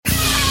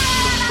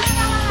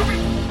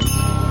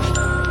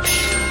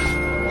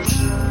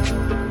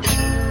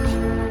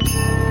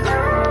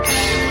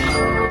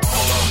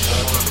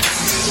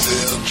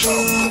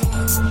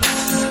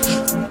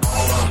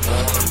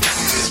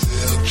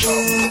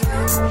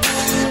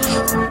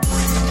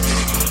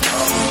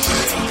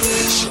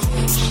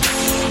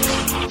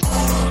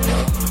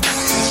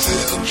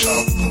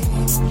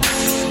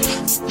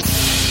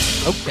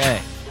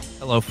Okay.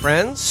 Hello,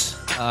 friends.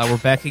 We're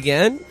back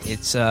again.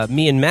 It's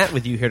me and Matt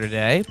with you here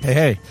today.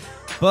 Hey.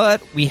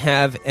 But we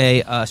have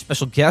a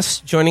special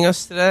guest joining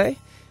us today.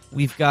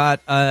 We've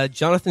got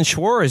Jonathan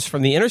Schwarz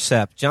from The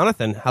Intercept.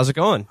 Jonathan, how's it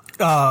going?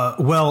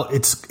 Well,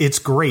 it's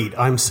great.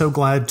 I'm so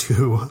glad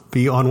to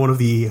be on one of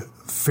the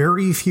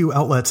very few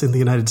outlets in the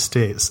United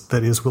States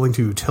that is willing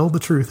to tell the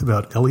truth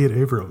about Elliott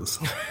Abrams.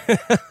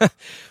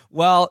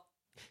 Well,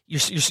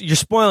 you're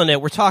spoiling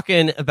it. We're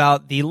talking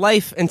about the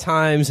life and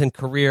times and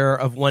career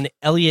of one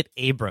Elliott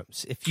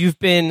Abrams. If you've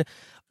been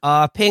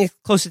paying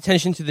close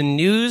attention to the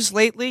news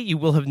lately, you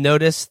will have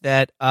noticed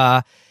that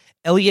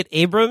Elliott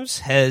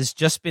Abrams has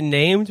just been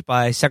named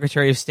by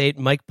Secretary of State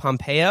Mike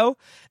Pompeo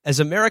as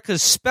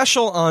America's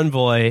special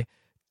envoy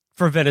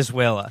for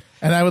Venezuela.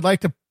 And I would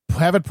like to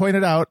have it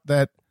pointed out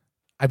that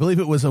I believe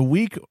it was a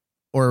week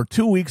or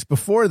 2 weeks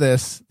before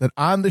this that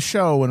on the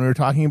show when we were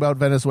talking about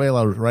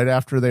Venezuela, right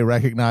after they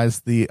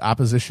recognized the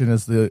opposition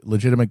as the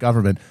legitimate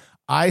government,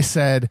 I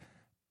said,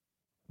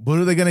 what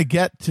are they going to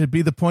get to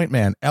be the point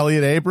man?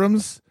 Elliott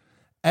Abrams?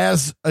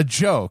 As a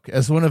joke,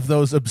 as one of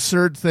those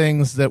absurd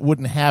things that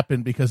wouldn't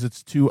happen because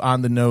it's too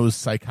on the nose,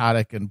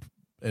 psychotic and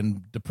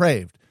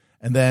depraved.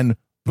 And then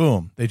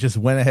boom, they just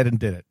went ahead and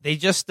did it. They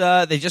just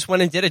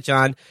went and did it,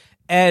 John.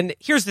 And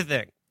here's the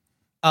thing.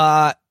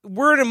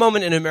 We're in a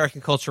moment in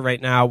American culture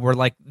right now where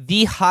like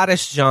the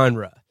hottest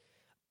genre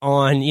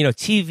on,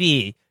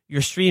 TV,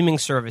 your streaming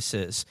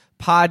services,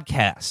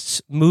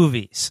 podcasts,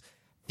 movies,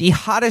 the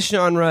hottest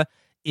genre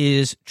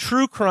is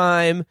true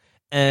crime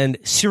and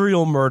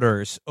serial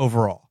murders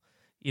overall.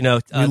 We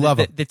love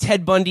the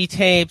Ted Bundy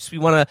tapes. We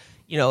want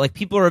to,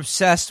 people are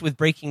obsessed with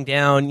breaking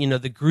down,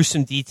 the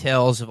gruesome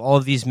details of all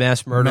of these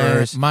mass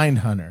murders.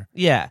 Mindhunter.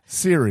 Yeah.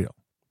 Serial.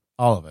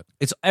 All of it.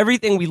 It's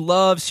everything. We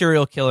love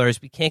serial killers.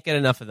 We can't get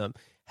enough of them.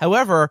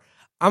 However,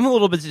 I'm a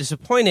little bit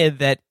disappointed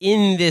that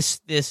in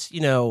this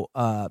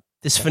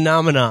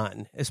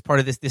phenomenon, as part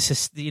of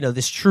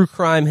this true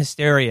crime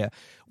hysteria,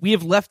 we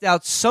have left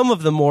out some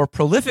of the more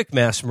prolific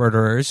mass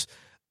murderers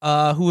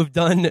who have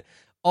done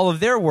all of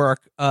their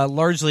work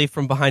largely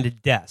from behind a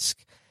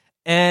desk.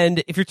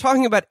 And if you're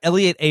talking about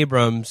Elliott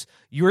Abrams,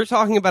 you're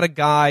talking about a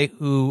guy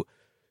who,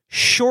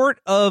 short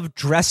of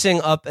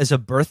dressing up as a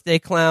birthday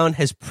clown,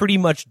 has pretty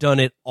much done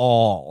it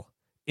all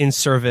in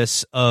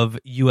service of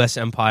U.S.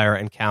 empire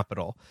and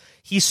capital.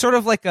 He's sort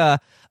of like a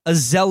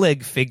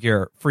Zelig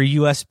figure for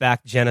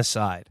U.S.-backed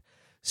genocide.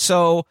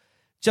 So,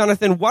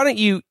 Jonathan, why don't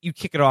you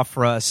kick it off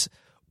for us?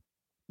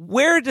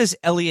 Where does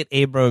Elliott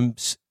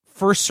Abrams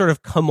first sort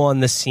of come on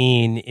the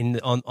scene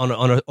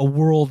on a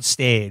world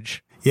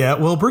stage? Yeah,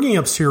 well, bringing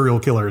up serial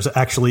killers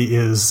actually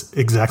is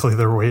exactly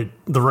the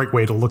right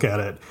way to look at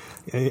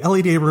it.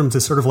 Elliott Abrams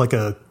is sort of like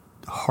a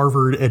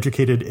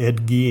Harvard-educated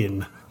Ed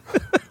Gein.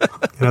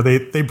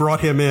 They brought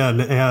him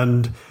in,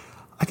 and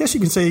I guess you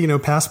can say,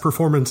 past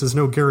performance is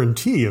no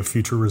guarantee of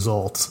future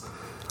results.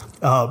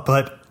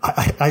 But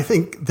I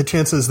think the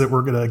chances that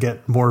we're going to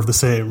get more of the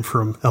same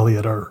from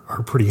Elliott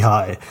are pretty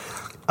high.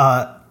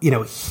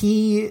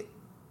 He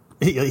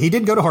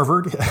did go to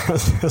Harvard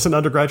as an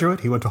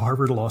undergraduate. He went to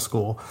Harvard Law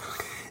School,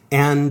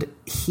 and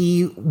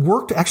he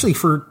worked actually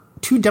for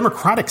two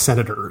Democratic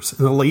senators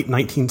in the late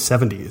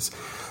 1970s.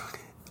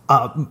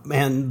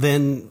 And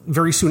then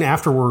very soon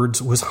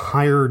afterwards was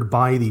hired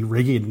by the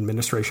Reagan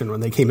administration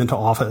when they came into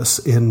office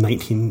in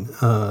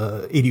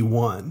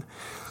 1981.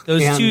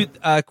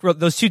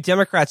 Those two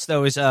Democrats,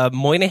 though, is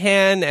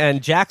Moynihan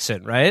and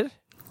Jackson, right?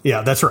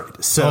 Yeah, that's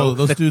right. So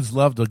those dudes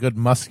loved a good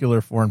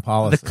muscular foreign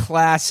policy. The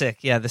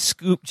classic, the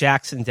Scoop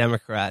Jackson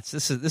Democrats.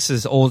 This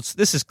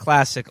is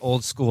classic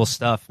old school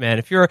stuff, man.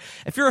 If you're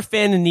a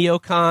fan of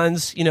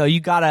neocons, you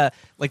gotta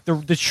like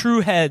the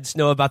true heads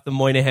know about the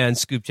Moynihan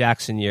Scoop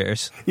Jackson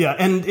years. Yeah,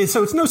 and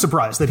so it's no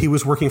surprise that he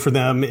was working for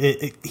them.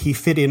 He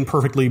fit in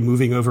perfectly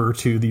moving over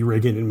to the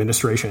Reagan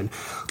administration.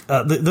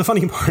 The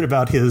funny part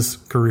about his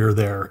career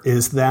there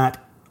is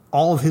that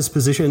all of his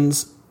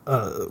positions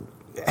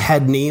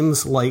had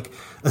names like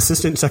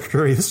Assistant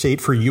Secretary of State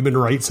for Human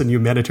Rights and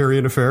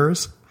Humanitarian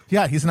Affairs.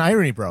 Yeah, he's an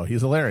irony bro.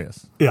 He's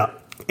hilarious. Yeah.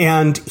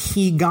 And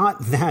he got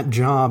that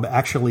job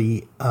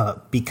actually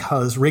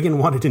because Reagan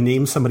wanted to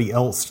name somebody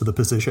else to the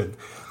position.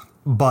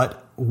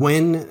 But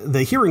when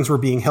the hearings were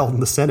being held in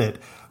the Senate,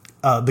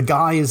 the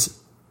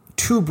guy's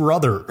two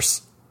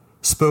brothers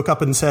spoke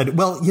up and said,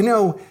 well,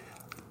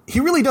 he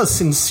really does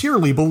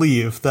sincerely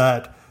believe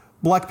that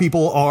black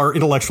people are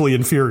intellectually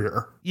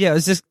inferior. Yeah, it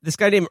was this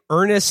guy named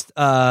Ernest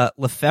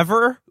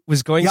Lefevre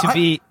was going to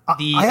be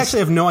the... I actually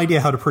have no idea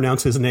how to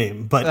pronounce his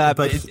name, but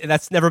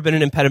that's never been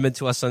an impediment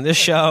to us on this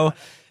show,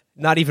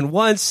 not even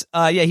once.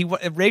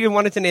 Reagan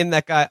wanted to name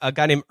a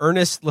guy named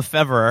Ernest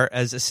Lefevre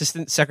as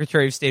Assistant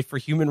Secretary of State for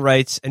Human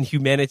Rights and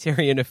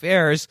Humanitarian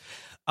Affairs,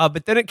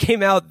 but then it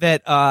came out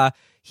that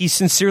he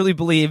sincerely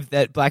believed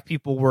that black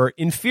people were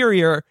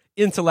inferior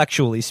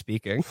intellectually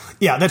speaking.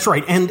 Yeah, that's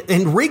right.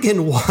 And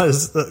Reagan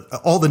was,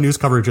 all the news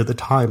coverage at the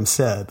time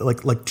said,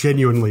 like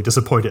genuinely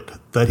disappointed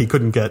that he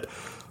couldn't get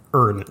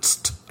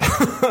Ernst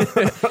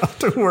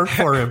to work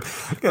for him.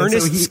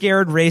 Ernest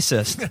scared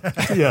racist.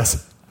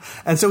 Yes.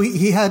 And so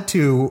he had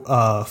to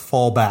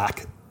fall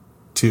back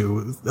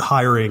to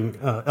hiring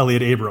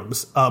Elliott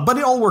Abrams. But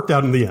it all worked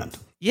out in the end.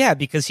 Yeah,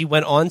 because he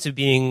went on to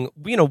being,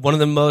 one of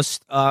the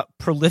most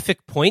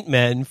prolific point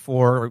men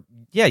for,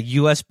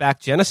 U.S.-backed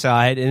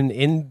genocide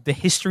in the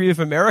history of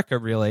America,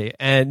 really.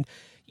 And,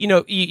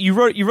 you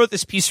wrote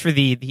this piece for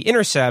the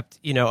Intercept,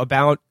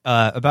 about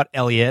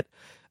Elliott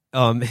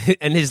and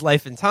his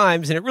life and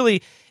times,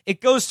 and it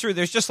goes through.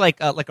 There's just like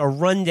a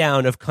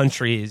rundown of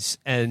countries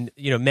and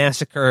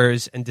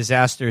massacres and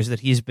disasters that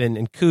he's been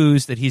and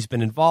coups that he's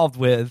been involved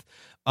with.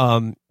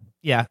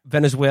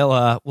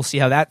 Venezuela. We'll see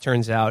how that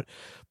turns out.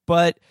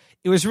 But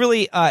it was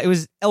really it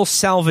was El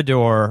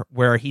Salvador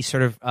where he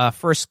sort of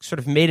first sort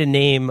of made a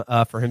name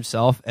for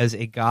himself as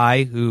a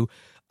guy who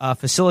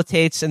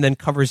facilitates and then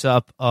covers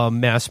up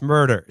mass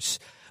murders.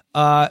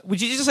 Would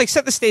you just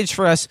set the stage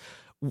for us?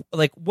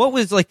 What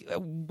was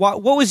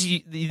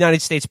the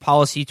United States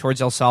policy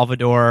towards El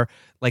Salvador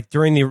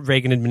during the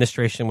Reagan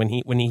administration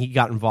when he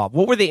got involved?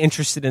 What were they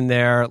interested in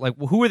there?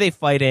 Who were they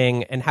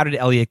fighting, and how did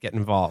Elliott get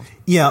involved?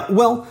 Yeah,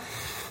 well,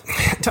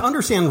 to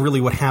understand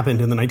really what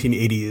happened in the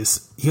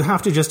 1980s, you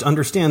have to just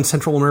understand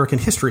Central American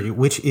history,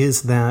 which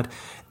is that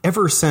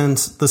ever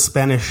since the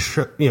Spanish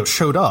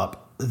showed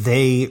up,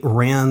 they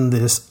ran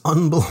this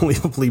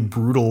unbelievably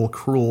brutal,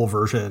 cruel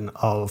version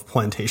of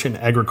plantation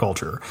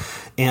agriculture.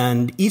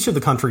 And each of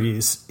the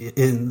countries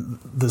in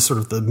the sort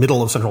of the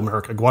middle of Central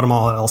America,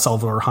 Guatemala, El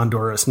Salvador,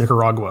 Honduras,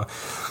 Nicaragua,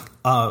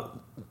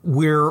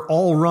 we're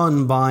all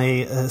run by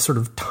a sort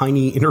of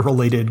tiny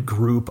interrelated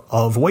group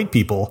of white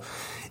people.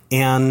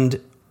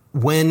 And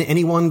when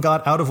anyone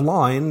got out of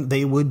line,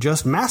 they would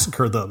just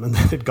massacre them. And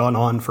that had gone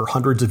on for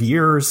hundreds of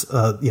years.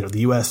 The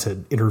U.S.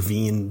 had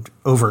intervened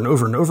over and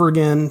over and over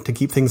again to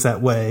keep things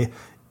that way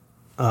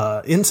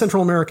in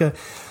Central America.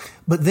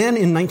 But then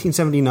in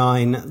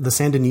 1979, the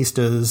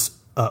Sandinistas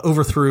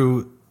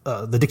overthrew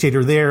the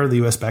dictator there, the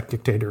U.S.-backed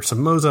dictator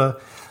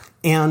Somoza.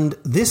 And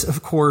this,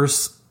 of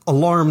course,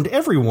 alarmed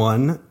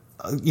everyone.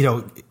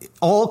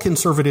 All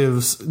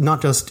conservatives,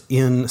 not just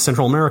in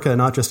Central America,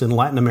 not just in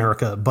Latin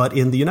America, but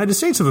in the United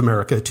States of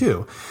America,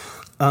 too,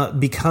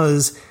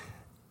 because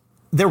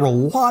there were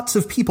lots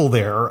of people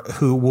there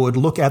who would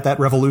look at that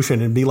revolution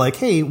and be like,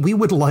 hey, we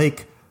would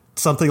like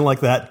something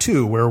like that,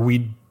 too, where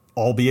we'd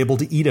all be able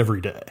to eat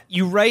every day.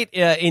 You write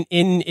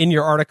in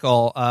your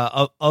article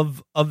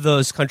of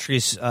those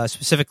countries,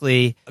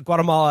 specifically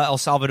Guatemala, El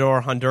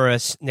Salvador,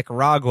 Honduras,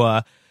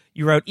 Nicaragua.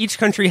 You wrote, each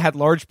country had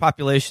large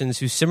populations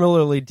who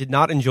similarly did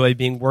not enjoy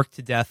being worked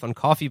to death on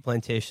coffee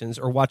plantations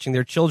or watching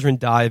their children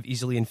die of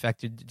easily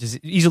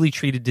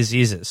treated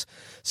diseases.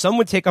 Some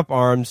would take up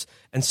arms,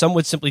 and some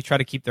would simply try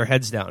to keep their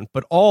heads down.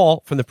 But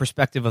all, from the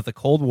perspective of the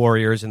cold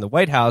warriors in the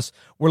White House,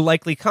 were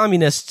likely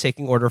communists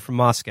taking order from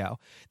Moscow.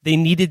 They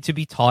needed to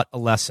be taught a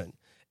lesson.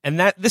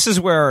 And this is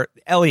where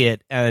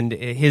Elliott and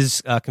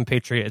his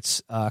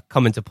compatriots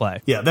come into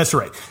play. Yeah, that's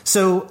right.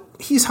 So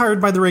he's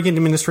hired by the Reagan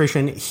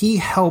administration. He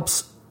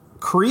helps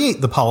create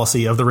the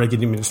policy of the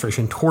Reagan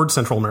administration towards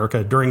Central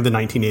America during the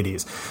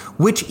 1980s,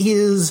 which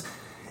is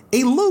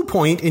a low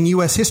point in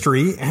U.S.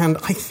 history, and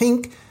I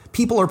think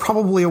people are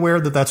probably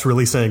aware that that's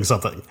really saying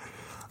something.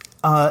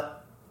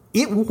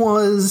 It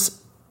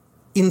was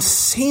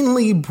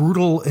insanely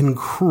brutal and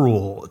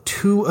cruel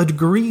to a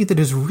degree that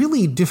is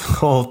really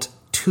difficult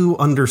to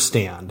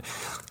understand.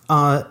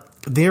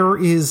 There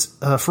is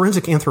a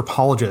forensic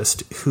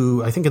anthropologist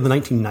who, I think in the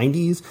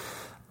 1990s,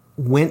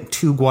 went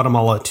to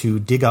Guatemala to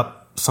dig up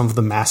some of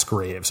the mass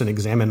graves and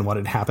examine what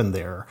had happened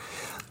there.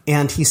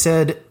 And he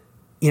said,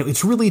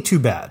 it's really too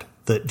bad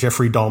that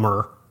Jeffrey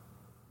Dahmer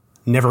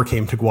never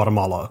came to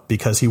Guatemala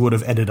because he would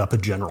have ended up a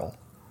general.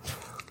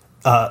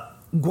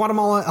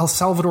 Guatemala, El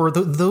Salvador,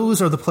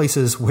 those are the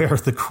places where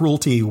the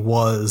cruelty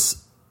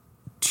was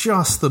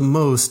just the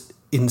most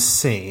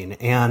insane.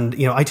 And,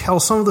 I tell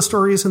some of the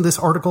stories in this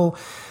article.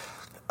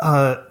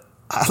 I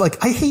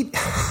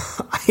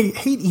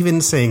hate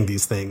even saying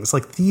these things.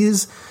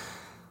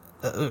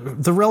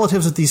 The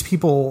relatives of these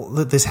people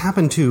that this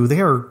happened to,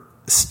 they are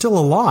still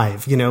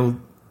alive.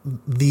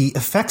 The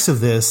effects of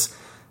this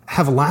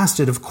have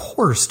lasted, of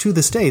course, to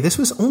this day. This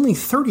was only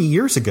 30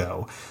 years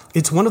ago.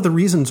 It's one of the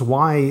reasons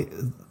why,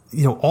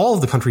 all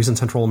of the countries in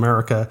Central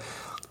America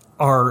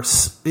are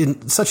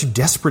in such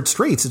desperate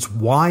straits. It's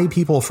why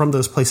people from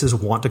those places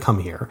want to come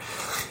here.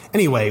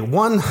 Anyway,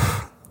 one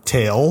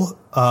tale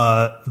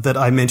that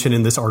I mention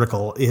in this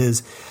article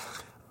is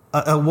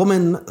a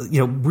woman,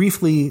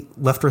 briefly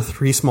left her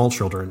 3 small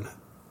children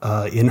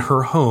in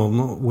her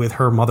home with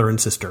her mother and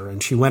sister.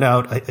 And she went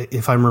out,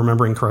 if I'm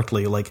remembering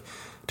correctly,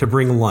 to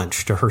bring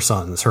lunch to her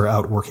sons who are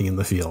out working in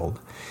the field.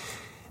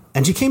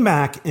 And she came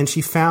back and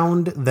she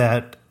found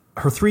that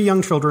her 3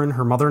 young children,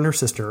 her mother and her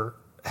sister,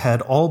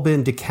 had all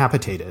been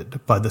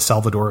decapitated by the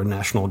Salvadoran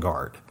National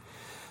Guard.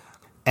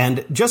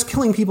 And just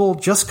killing people,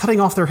 just cutting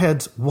off their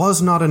heads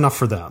was not enough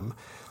for them.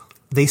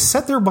 They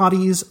set their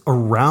bodies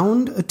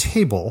around a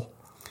table.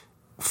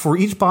 For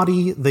each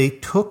body, they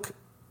took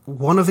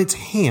one of its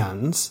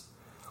hands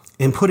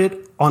and put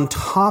it on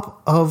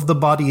top of the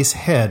body's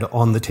head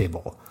on the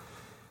table.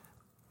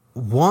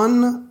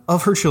 One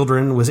of her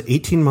children was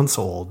 18 months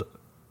old.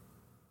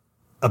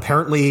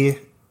 Apparently,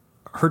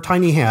 her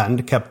tiny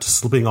hand kept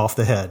slipping off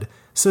the head,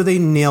 so they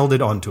nailed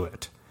it onto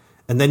it.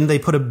 And then they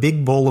put a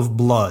big bowl of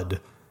blood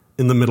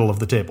in the middle of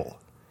the table.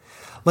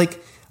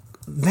 Like,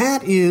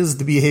 that is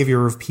the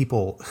behavior of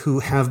people who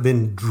have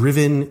been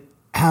driven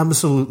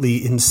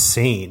absolutely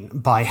insane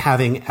by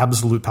having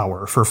absolute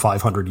power for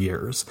 500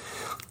 years.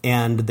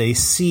 And they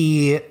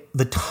see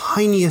the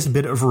tiniest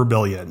bit of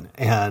rebellion,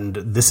 and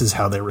this is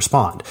how they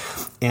respond.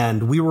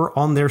 And we were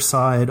on their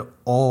side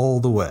all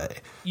the way.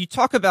 You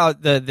talk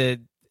about the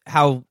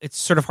how it's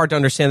sort of hard to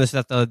understand this,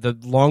 that the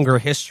longer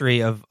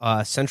history of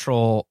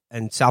Central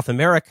and South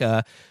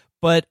America,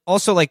 but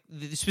also like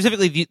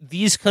specifically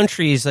these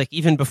countries, like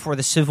even before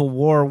the Civil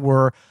War,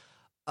 were,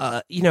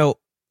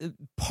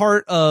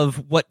 part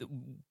of what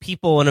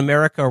people in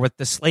America or what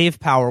the slave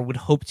power would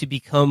hope to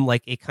become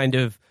like a kind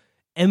of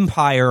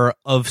empire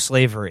of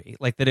slavery,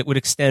 like that it would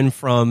extend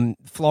from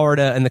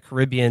Florida and the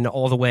Caribbean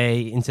all the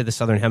way into the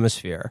Southern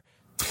Hemisphere.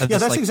 Yeah,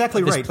 that's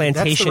exactly right.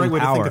 That's the right way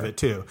to think of it,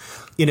 too.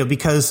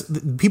 Because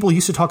people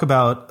used to talk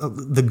about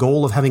the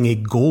goal of having a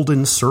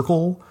golden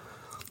circle,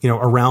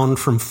 around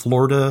from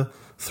Florida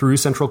through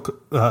Central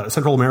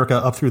America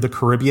up through the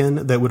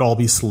Caribbean that would all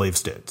be slave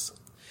states.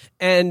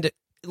 And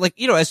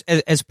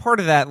as part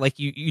of that, like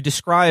you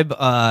describe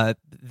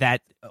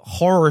that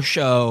horror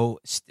show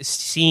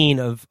scene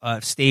of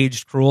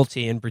staged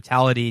cruelty and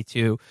brutality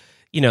to,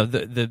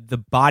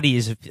 the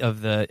bodies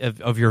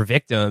of your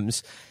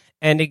victims.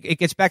 And it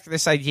gets back to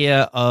this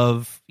idea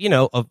of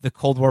the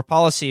Cold War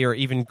policy, or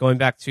even going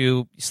back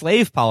to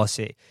slave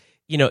policy.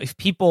 If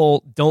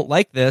people don't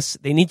like this,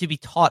 they need to be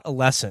taught a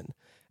lesson.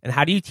 And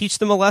how do you teach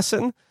them a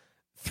lesson?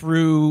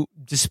 Through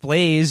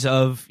displays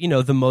of,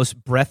 the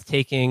most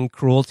breathtaking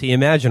cruelty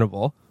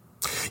imaginable.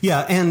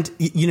 Yeah, and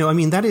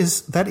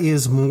that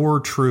is more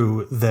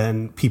true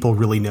than people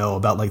really know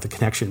about like the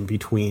connection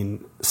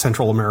between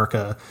Central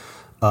America,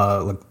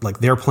 like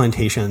their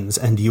plantations,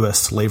 and U.S.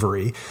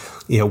 slavery.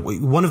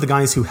 One of the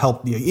guys who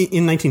helped in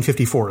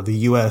 1954, the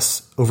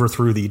U.S.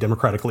 overthrew the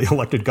democratically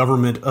elected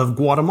government of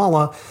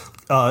Guatemala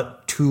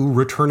to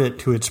return it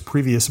to its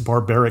previous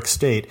barbaric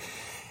state.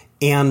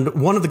 And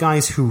one of the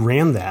guys who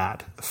ran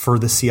that for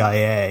the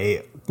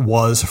CIA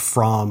was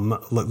from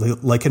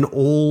like an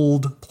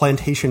old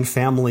plantation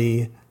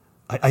family,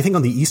 I think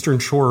on the eastern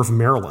shore of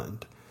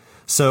Maryland.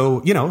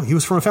 So, he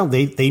was from a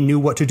family. They knew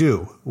what to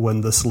do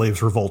when the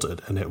slaves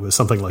revolted, and it was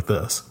something like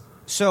this.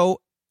 So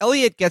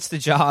Elliott gets the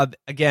job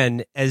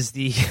again as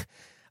the,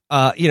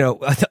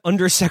 the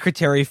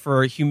undersecretary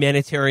for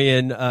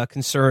humanitarian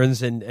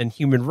concerns and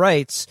human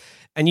rights.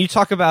 And you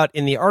talk about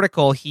in the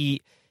article,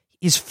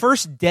 his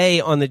first day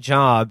on the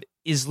job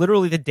is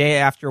literally the day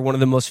after one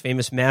of the most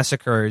famous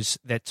massacres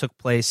that took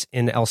place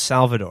in El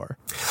Salvador.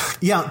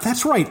 Yeah,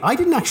 that's right. I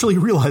didn't actually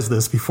realize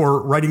this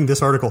before writing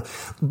this article.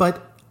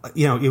 But,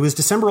 it was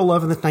December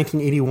 11th,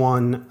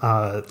 1981,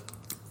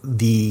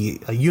 the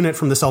unit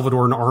from the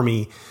Salvadoran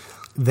army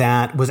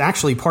that was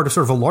actually part of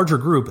sort of a larger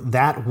group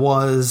that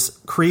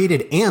was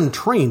created and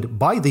trained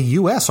by the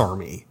U.S.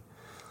 Army.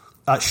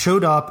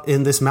 Showed up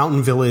in this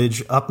mountain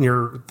village up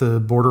near the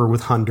border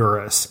with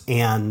Honduras,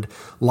 and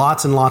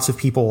lots of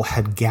people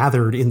had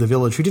gathered in the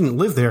village who didn't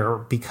live there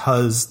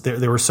because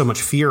there was so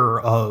much fear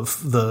of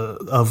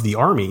the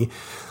army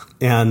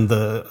and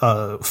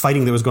the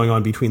fighting that was going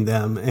on between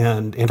them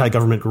and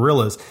anti-government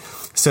guerrillas.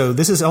 So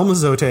this is El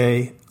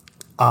Mozote.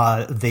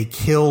 They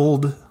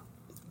killed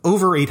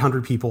over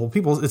 800 people.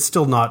 It's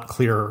still not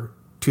clear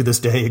to this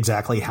day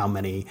exactly how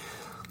many.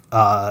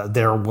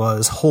 There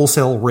was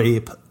wholesale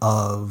rape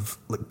of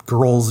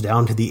girls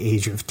down to the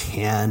age of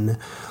 10.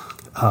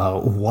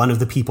 One of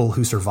the people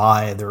who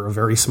survived, there were a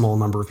very small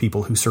number of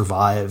people who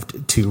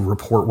survived to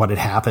report what had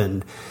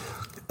happened,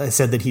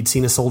 said that he'd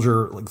seen a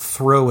soldier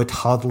throw a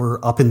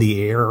toddler up in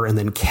the air and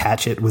then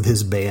catch it with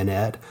his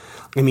bayonet.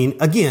 I mean,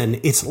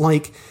 again, it's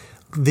like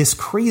this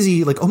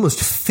crazy,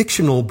 almost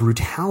fictional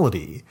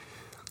brutality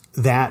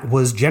that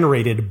was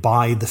generated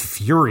by the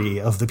fury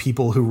of the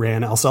people who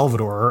ran El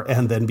Salvador,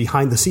 and then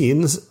behind the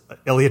scenes,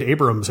 Elliott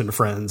Abrams and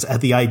friends,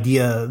 at the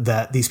idea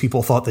that these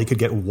people thought they could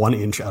get 1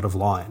 inch out of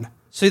line.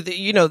 So,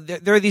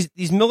 there are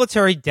these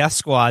military death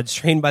squads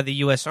trained by the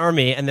U.S.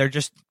 Army, and they're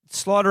just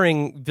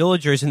slaughtering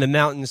villagers in the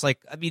mountains.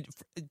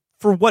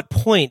 For what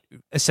point,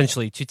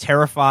 essentially? To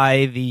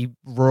terrify the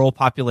rural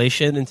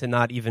population into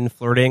not even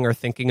flirting or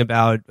thinking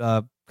about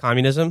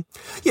communism?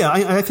 Yeah,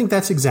 I think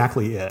that's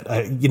exactly it.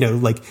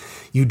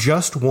 You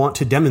just want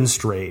to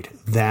demonstrate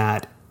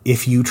that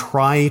if you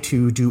try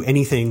to do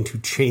anything to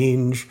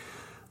change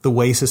the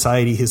way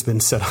society has been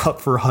set up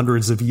for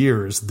hundreds of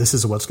years, this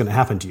is what's going to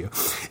happen to you.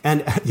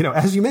 And,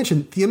 as you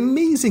mentioned, the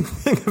amazing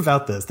thing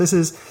about this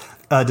is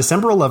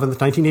December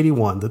 11th,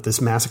 1981, that this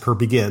massacre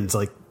begins.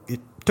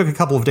 took a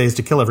couple of days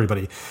to kill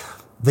everybody.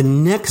 The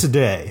next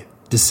day,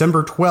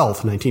 December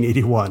 12th,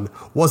 1981,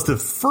 was the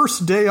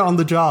first day on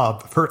the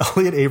job for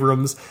Elliott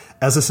Abrams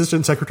as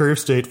Assistant Secretary of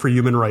State for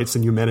Human Rights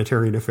and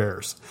Humanitarian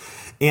Affairs.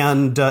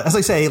 And as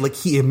I say, like,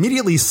 he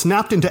immediately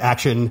snapped into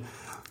action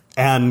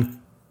and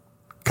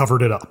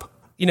covered it up.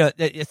 You know,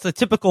 it's the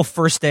typical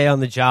first day on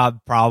the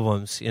job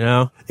problems, you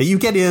know? You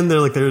get in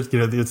there, like,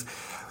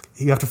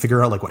 you have to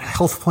figure out, like, what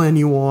health plan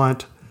you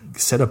want,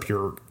 set up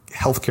your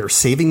healthcare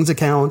savings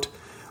account,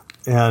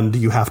 and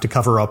you have to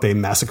cover up a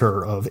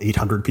massacre of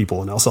 800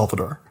 people in El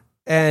Salvador.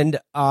 And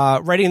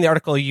writing the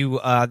article,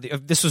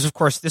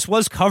 this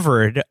was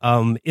covered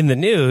in the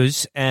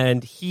news,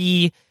 and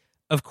he,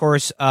 of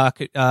course,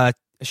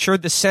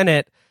 assured the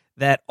Senate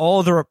that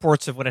all the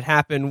reports of what had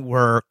happened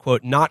were,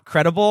 quote, not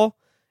credible,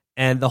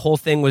 and the whole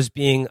thing was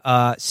being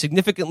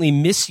significantly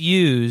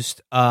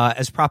misused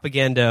as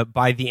propaganda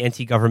by the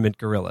anti-government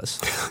guerrillas.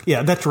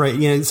 Yeah, that's right.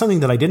 You know, something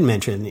that I didn't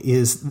mention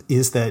is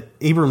that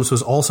Abrams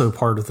was also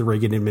part of the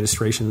Reagan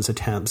administration's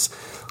attempts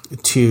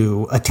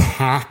to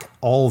attack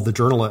all of the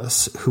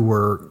journalists who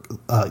were,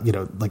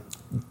 like,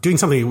 doing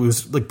something that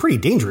was, like, pretty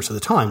dangerous at the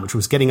time, which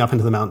was getting up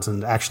into the mountains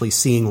and actually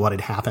seeing what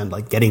had happened,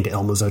 like getting to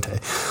El Mozote.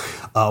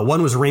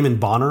 One was Raymond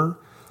Bonner.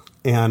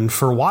 And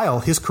for a while,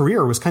 his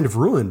career was kind of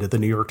ruined at the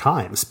New York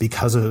Times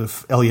because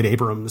of Elliott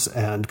Abrams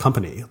and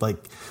company.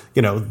 Like,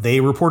 you know,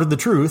 they reported the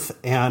truth,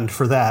 and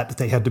for that,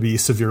 they had to be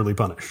severely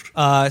punished.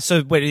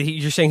 So wait,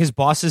 you're saying his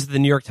bosses at the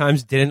New York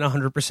Times didn't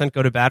 100%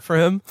 go to bat for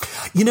him?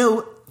 You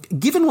know,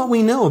 given what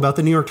we know about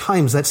the New York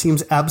Times, that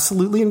seems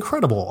absolutely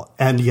incredible,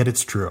 and yet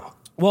it's true.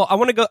 Well, I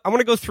want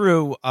to go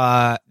through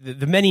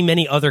the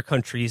many other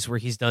countries where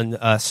he's done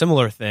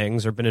similar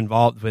things or been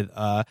involved with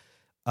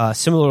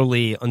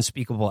similarly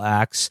unspeakable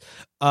acts.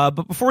 But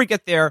before we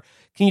get there,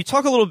 can you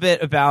talk a little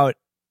bit about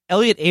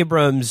Elliott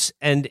Abrams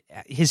and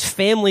his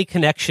family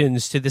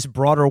connections to this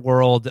broader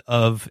world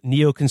of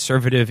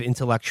neoconservative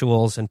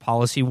intellectuals and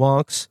policy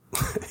wonks?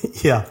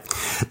 Yeah.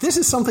 This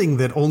is something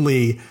that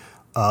only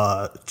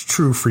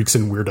true freaks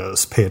and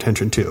weirdos pay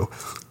attention to.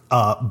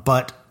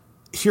 But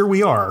here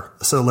we are.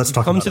 So let's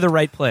talk about it. Come to the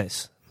right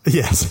place.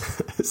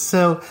 Yes.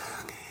 So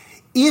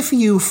if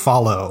you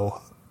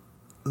follow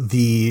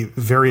the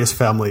various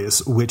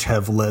families which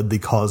have led the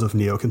cause of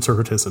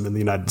neoconservatism in the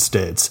United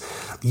States,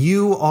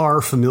 you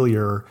are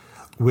familiar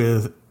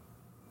with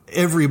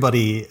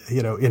everybody,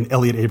 you know, in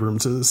Elliott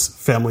Abrams's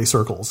family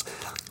circles.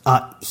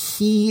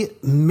 He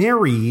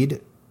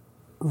married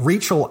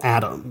Rachel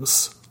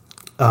Adams,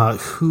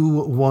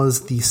 who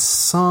was the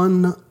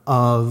son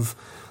of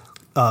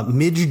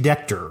Midge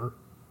Decter,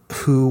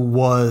 who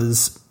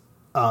was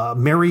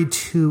married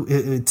to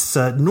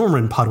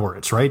Norman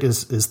Podhoretz, right?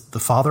 Is the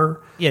father?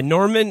 Yeah,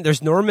 Norman.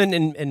 There's Norman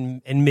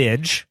and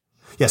Midge.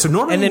 Yeah, so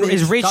Norman and then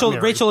is Rachel.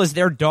 Rachel is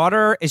their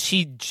daughter. Is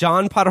she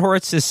John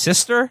Podhoretz's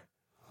sister?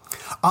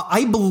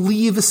 I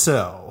believe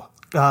so.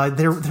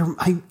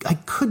 I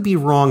could be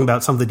wrong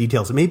about some of the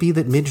details. It may be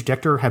that Midge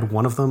Decter had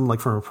one of them, like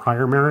from a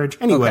prior marriage.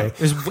 Anyway,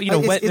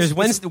 okay. There's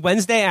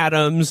Wednesday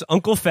Addams,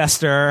 Uncle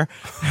Fester,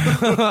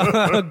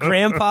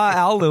 Grandpa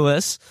Al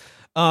Lewis,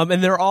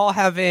 and they're all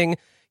having.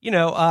 You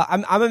know,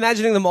 I'm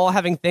imagining them all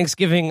having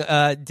Thanksgiving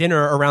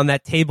dinner around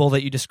that table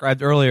that you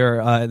described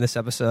earlier in this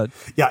episode.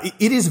 Yeah,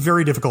 it is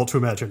very difficult to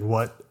imagine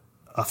what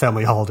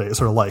family holidays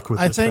are like with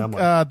this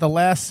family. I think the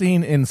last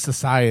scene in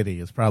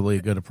Society is probably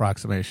a good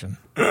approximation.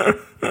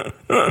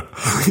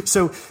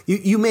 So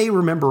you may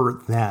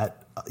remember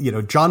that, you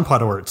know, John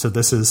Podhoretz, so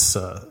this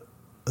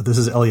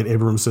is Elliott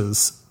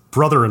Abrams's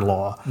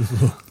brother-in-law.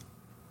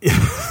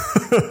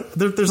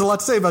 There's a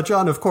lot to say about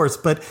John, of course,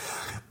 but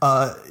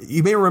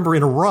you may remember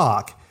in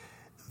Iraq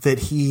that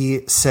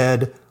he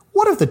said,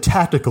 what if the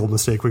tactical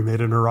mistake we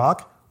made in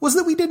Iraq was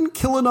that we didn't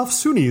kill enough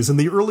Sunnis in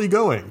the early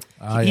going?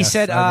 He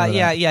said,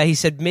 he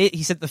said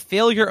the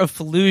failure of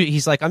Fallujah,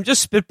 he's like, I'm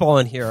just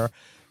spitballing here,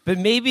 but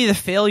maybe the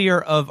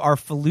failure of our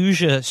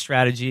Fallujah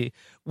strategy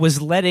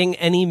was letting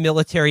any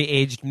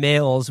military-aged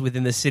males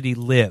within the city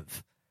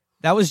live.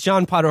 That was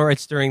John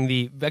Podhoretz during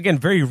the, again,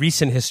 very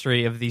recent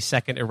history of the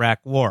Second Iraq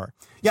War.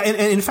 Yeah, and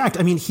in fact,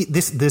 I mean,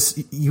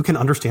 this you can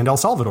understand El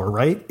Salvador,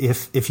 right?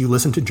 If you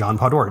listen to John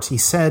Podhoretz, he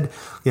said,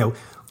 you know,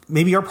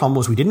 maybe our problem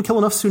was we didn't kill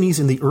enough Sunnis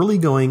in the early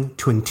going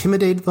to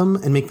intimidate them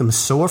and make them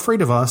so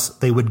afraid of us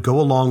they would go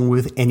along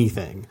with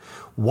anything.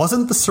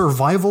 Wasn't the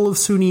survival of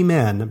Sunni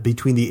men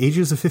between the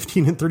ages of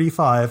 15 and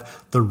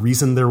 35 the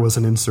reason there was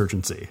an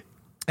insurgency?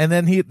 And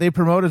then they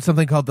promoted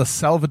something called the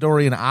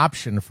Salvadorian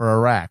option for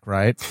Iraq,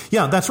 right?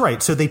 Yeah, that's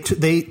right. So they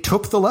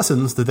took the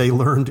lessons that they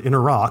learned in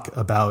Iraq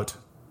about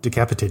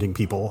decapitating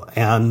people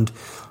and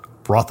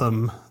brought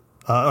them,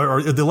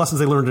 or the lessons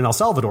they learned in El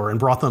Salvador and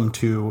brought them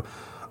to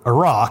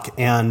Iraq.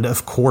 And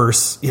of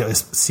course, you know, it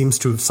seems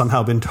to have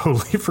somehow been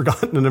totally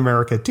forgotten in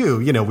America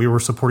too. You know, we were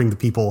supporting the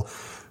people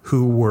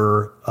who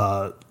were,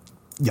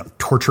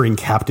 torturing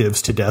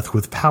captives to death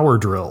with power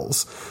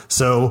drills.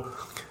 So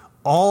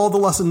all the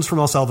lessons from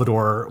El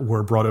Salvador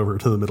were brought over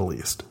to the Middle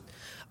East.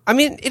 I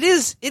mean, it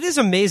is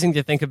amazing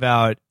to think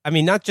about. I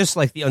mean, not just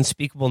like the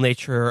unspeakable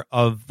nature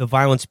of the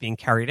violence being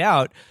carried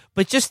out,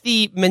 but just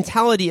the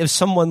mentality of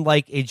someone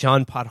like a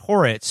John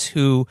Podhoretz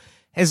who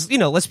has,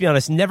 let's be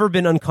honest, never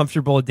been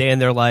uncomfortable a day in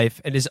their life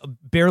and has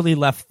barely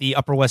left the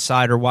Upper West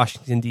Side or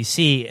Washington,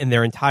 D.C. in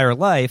their entire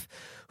life,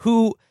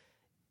 who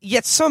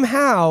yet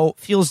somehow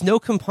feels no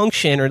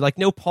compunction or like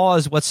no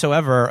pause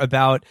whatsoever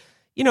about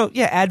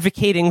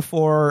advocating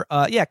for,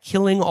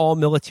 killing all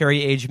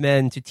military-age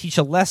men to teach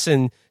a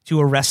lesson to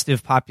a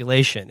restive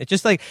population. It's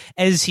just like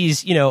as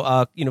he's,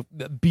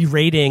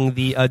 berating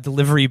the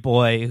delivery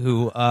boy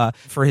who,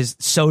 for his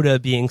soda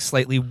being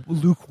slightly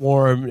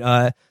lukewarm,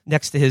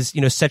 next to his,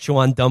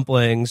 Szechuan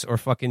dumplings or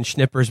fucking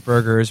Schnippers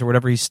burgers or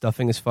whatever he's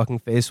stuffing his fucking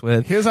face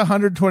with. His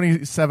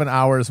 127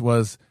 hours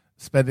was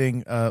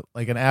spending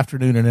like an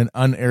afternoon in an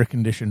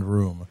unair-conditioned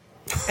room.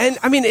 And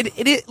I mean,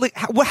 it like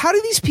how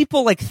do these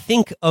people like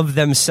think of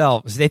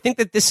themselves? They think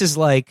that this is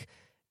like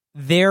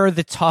they're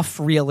the tough,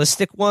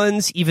 realistic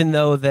ones, even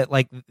though that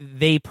like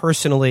they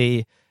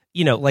personally,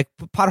 like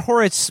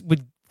Podhoretz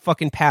would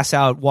fucking pass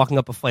out walking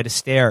up a flight of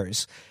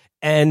stairs,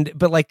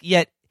 but like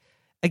yet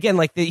again,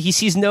 like he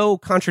sees no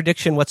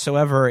contradiction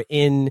whatsoever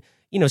in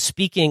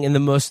speaking in the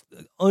most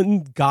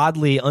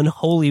ungodly,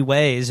 unholy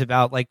ways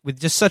about like with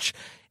just such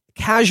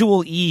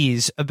casual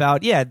ease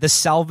about the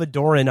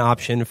Salvadoran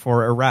option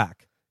for Iraq.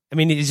 I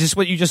mean, is this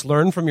what you just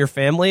learned from your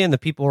family and the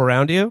people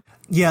around you?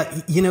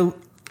 Yeah,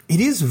 it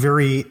is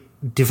very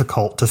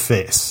difficult to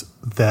face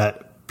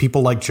that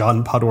people like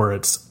Jon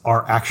Podhoretz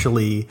are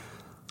actually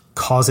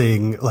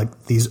causing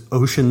like these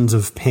oceans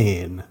of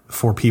pain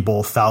for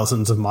people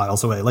thousands of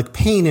miles away. Like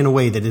pain in a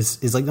way that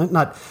is like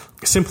not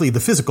simply the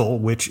physical,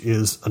 which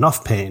is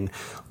enough pain,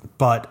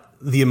 but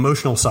the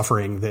emotional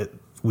suffering that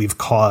we've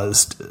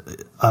caused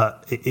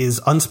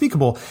is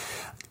unspeakable.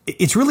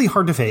 It's really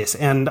hard to face.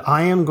 And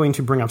I am going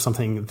to bring up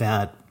something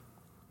that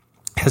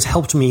has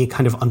helped me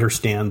kind of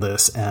understand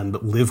this and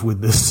live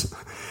with this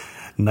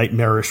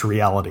nightmarish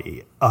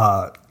reality.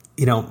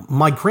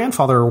 My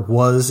grandfather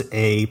was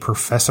a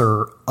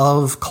professor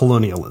of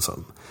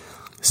colonialism.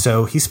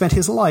 So he spent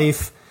his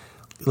life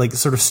like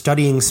sort of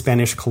studying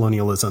Spanish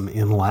colonialism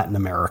in Latin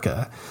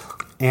America.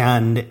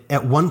 And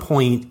at one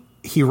point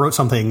he wrote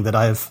something that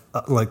I've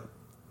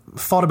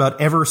thought about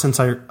ever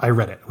since I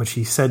read it, which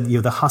he said,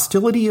 the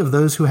hostility of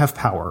those who have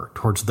power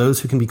towards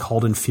those who can be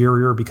called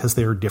inferior because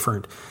they are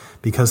different,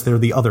 because they're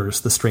the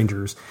others, the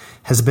strangers,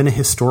 has been a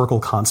historical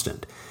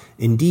constant.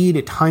 Indeed,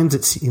 at times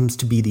it seems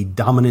to be the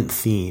dominant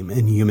theme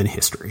in human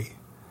history.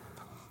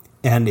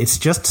 And it's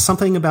just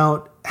something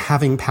about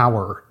having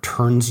power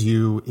turns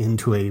you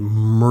into a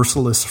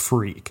merciless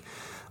freak.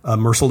 A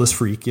merciless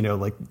freak,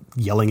 like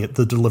yelling at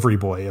the delivery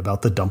boy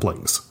about the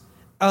dumplings.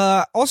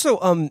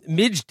 Also,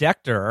 Midge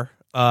Decter,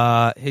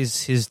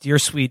 his dear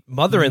sweet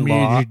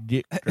mother-in-law,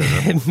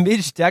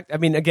 Midge Decter. I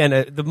mean, again,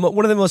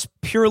 one of the most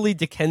purely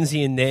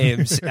Dickensian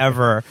names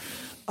ever.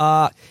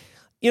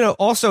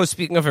 Also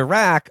speaking of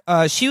Iraq,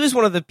 she was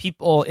one of the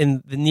people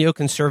in the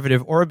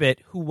neoconservative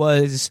orbit who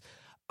was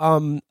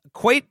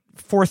quite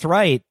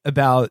forthright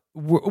about,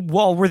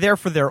 we're there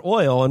for their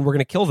oil and we're going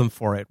to kill them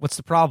for it. What's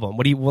the problem?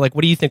 What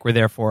do you think we're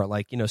there for?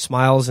 Like,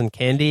 smiles and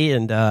candy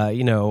and,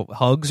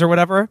 hugs or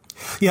whatever?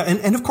 Yeah.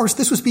 And of course,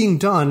 this was being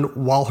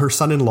done while her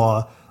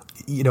son-in-law,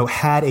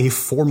 had a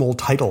formal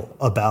title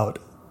about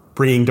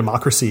bringing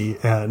democracy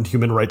and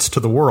human rights to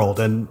the world.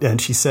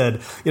 And she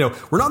said,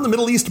 we're not in the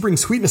Middle East to bring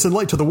sweetness and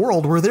light to the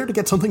world. We're there to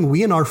get something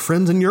we and our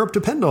friends in Europe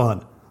depend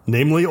on,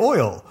 namely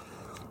oil.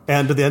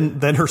 And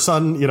then her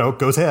son,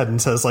 goes ahead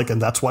and says,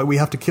 and that's why we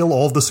have to kill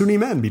all of the Sunni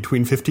men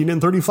between 15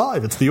 and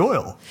 35. It's the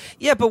oil.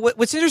 Yeah, but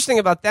what's interesting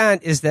about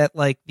that is that,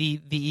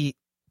 the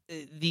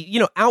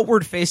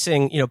outward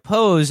facing,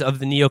 pose of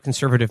the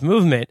neoconservative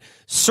movement,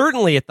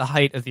 certainly at the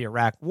height of the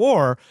Iraq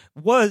War,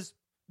 was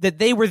that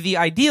they were the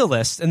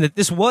idealists and that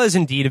this was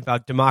indeed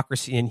about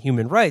democracy and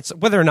human rights.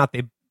 Whether or not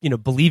they,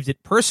 believed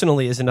it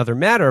personally is another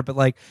matter. But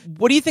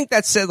what do you think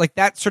that said,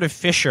 that sort of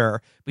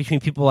fissure between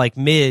people like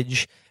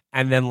Midge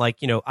and then I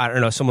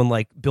don't know, someone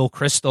like Bill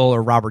Kristol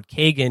or Robert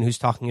Kagan, who's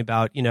talking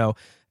about,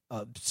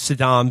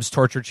 Saddam's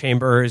torture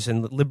chambers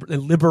and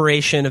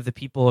liberation of the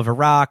people of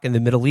Iraq and the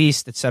Middle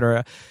East, et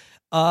cetera.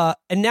 And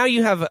now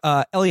you have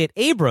Elliott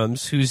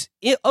Abrams, who's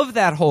of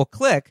that whole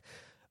clique,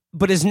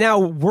 but is now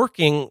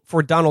working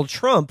for Donald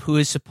Trump, who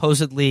is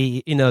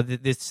supposedly,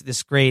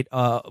 this great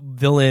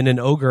villain and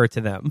ogre to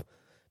them,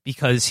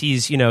 because he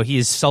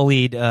has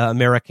sullied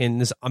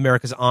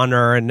America's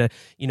honor and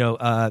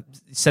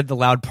said the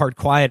loud part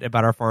quiet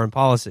about our foreign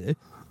policy.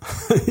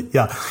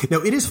 Yeah,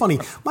 it is funny.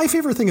 My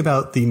favorite thing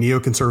about the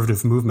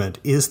neoconservative movement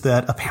is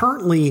that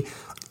apparently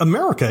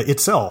America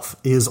itself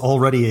is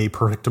already a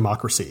perfect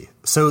democracy.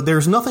 So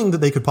there's nothing that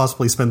they could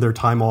possibly spend their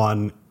time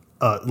on,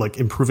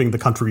 improving the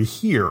country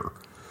here.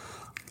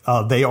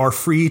 They are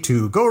free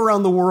to go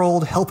around the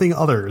world helping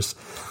others.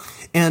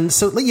 And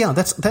so,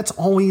 that's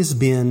always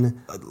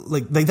been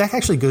that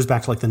actually goes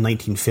back to the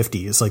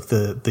 1950s.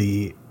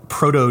 The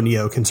proto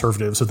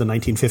neoconservatives of the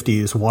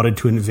 1950s wanted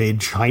to invade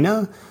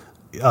China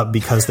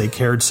because they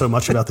cared so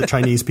much about the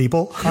Chinese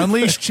people.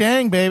 Unleash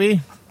Chang,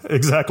 baby.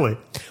 Exactly.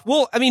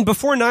 Well, I mean,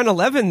 before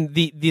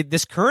 9/11,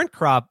 this current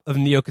crop of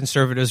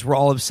neoconservatives were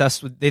all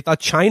obsessed with. They thought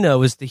China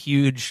was the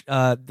huge.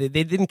 They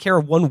didn't care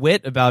one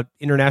whit about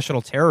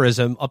international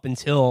terrorism up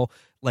until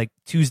like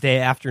Tuesday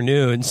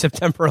afternoon,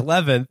 September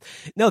 11th.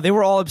 No, they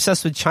were all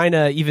obsessed with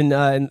China even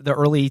in the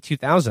early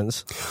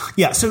 2000s.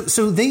 Yeah,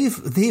 so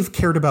they've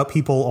cared about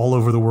people all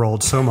over the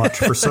world so much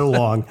for so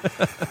long,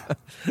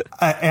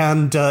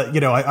 and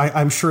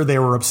I'm sure they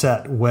were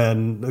upset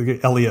when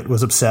Elliott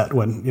was upset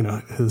when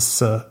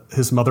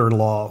his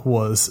mother-in-law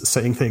was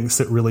saying things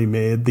that really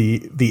made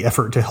the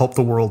effort to help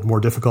the world more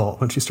difficult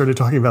when she started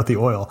talking about the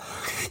oil.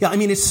 Yeah, I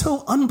mean, it's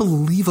so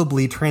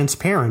unbelievably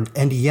transparent,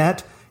 and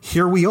yet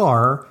here we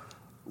are,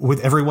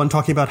 with everyone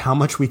talking about how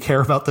much we care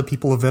about the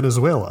people of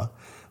Venezuela.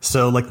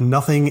 So, like,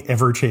 nothing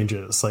ever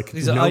changes. Like,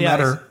 he's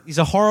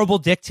a horrible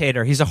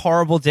dictator. He's a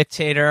horrible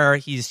dictator.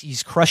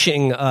 He's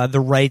crushing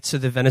the rights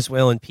of the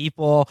Venezuelan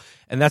people.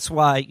 And that's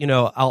why,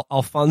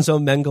 Alfonso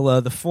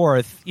Mengele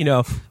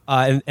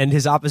IV, and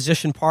his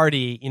opposition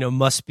party,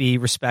 must be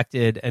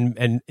respected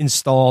and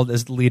installed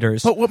as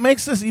leaders. But what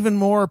makes this even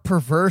more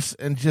perverse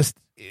and just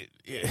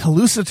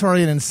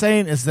hallucinatory and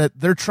insane is that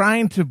they're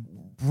trying to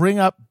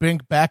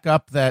bring back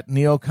up that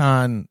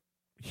neocon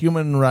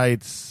human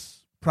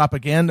rights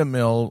propaganda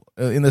mill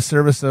in the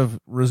service of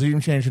regime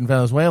change in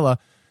Venezuela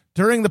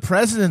during the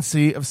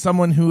presidency of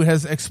someone who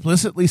has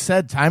explicitly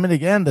said time and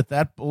again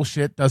that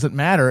bullshit doesn't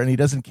matter and he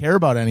doesn't care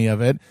about any of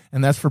it,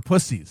 and that's for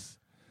pussies.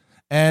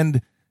 And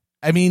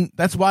I mean,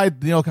 that's why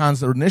the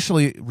neocons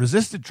initially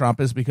resisted Trump,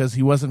 is because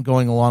he wasn't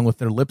going along with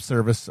their lip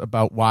service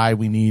about why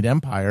we need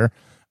empire.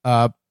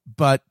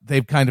 But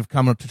they've kind of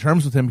come to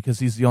terms with him because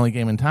he's the only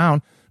game in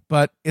town.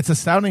 But it's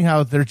astounding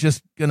how they're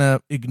just going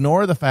to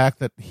ignore the fact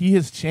that he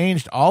has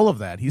changed all of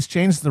that. He's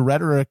changed the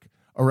rhetoric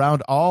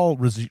around all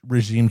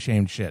regime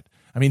change shit.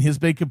 I mean, his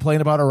big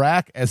complaint about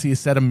Iraq, as he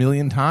said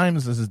 1,000,000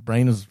 times, as his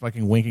brain is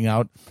fucking winking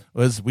out,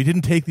 was we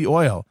didn't take the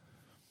oil.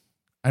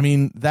 I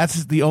mean,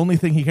 that's the only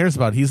thing he cares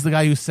about. He's the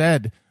guy who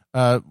said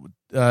in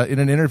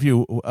an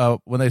interview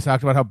when they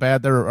talked about how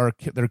bad there are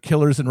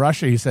killers in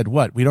Russia, he said,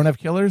 what, we don't have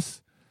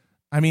killers?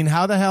 I mean,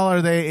 how the hell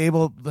are they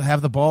able to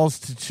have the balls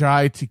to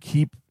try to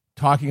keep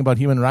talking about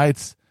human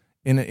rights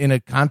in a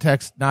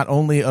context not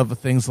only of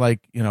things like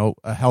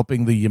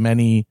helping the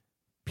Yemeni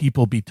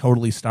people be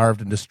totally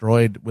starved and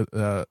destroyed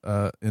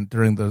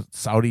during the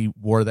Saudi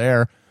war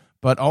there,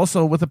 but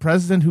also with a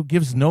president who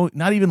gives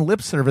not even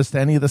lip service to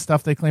any of the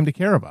stuff they claim to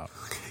care about.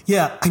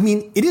 Yeah, I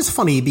mean, it is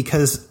funny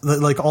because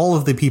like all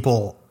of the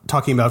people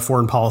talking about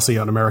foreign policy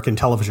on American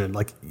television,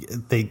 like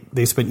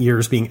they spent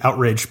years being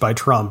outraged by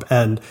Trump,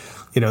 and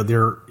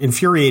they're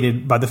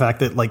infuriated by the fact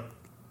that like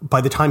by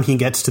the time he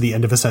gets to the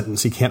end of a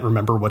sentence, he can't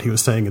remember what he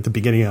was saying at the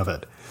beginning of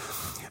it.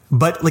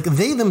 But like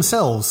they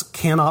themselves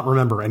cannot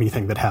remember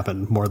anything that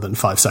happened more than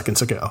 5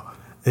 seconds ago.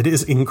 It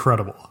is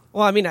incredible.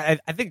 Well, I mean, I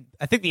think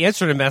the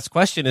answer to Matt's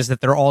question is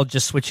that they're all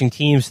just switching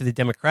teams to the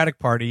Democratic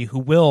Party, who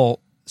will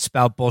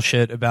spout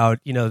bullshit about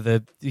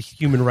the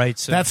human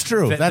rights of that's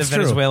true. That's the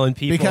Venezuelan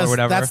people because or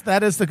whatever.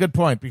 That is the good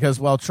point,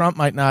 because while Trump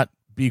might not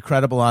be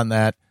credible on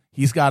that,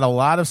 he's got a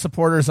lot of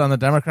supporters on the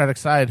Democratic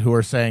side who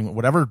are saying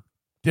whatever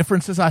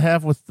differences I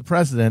have with the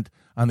president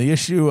on the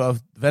issue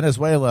of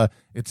Venezuela,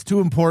 it's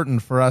too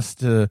important for us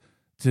to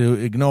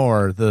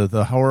ignore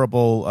the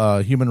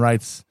horrible human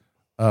rights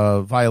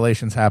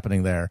violations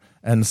happening there.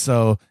 And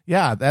so,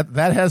 yeah,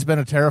 that has been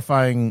a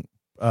terrifying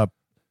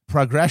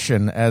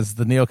progression as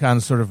the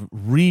neocons sort of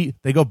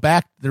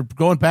they're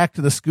going back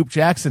to the Scoop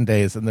Jackson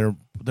days, and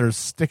they're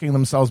sticking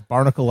themselves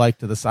barnacle-like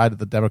to the side of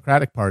the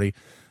Democratic Party,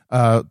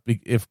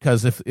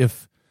 because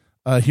if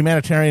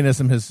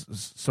humanitarianism has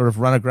sort of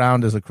run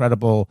aground as a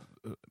credible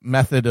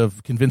method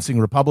of convincing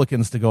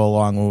Republicans to go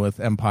along with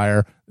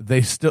empire,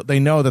 they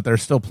know that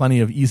there's still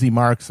plenty of easy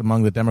marks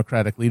among the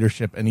Democratic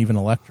leadership and even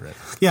electorate.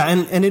 Yeah,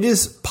 and it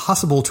is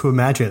possible to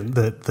imagine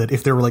that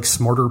if there were like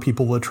smarter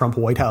people at Trump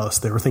White House,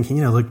 they were thinking,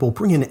 we'll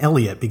bring in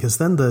Elliott because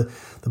then the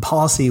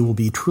policy will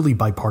be truly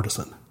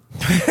bipartisan.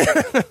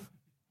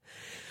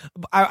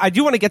 I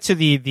do want to get to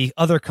the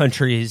other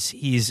countries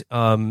he's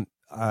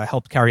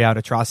helped carry out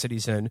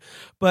atrocities in,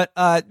 but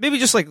maybe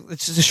just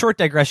it's just a short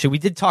digression. We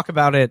did talk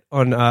about it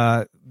on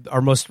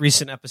our most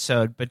recent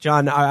episode, but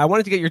John, I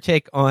wanted to get your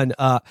take on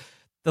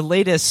the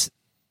latest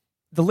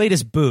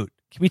boot.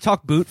 Can we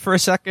talk boot for a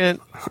second?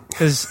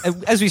 Because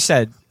as we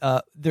said,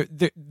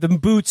 the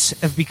boots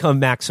have become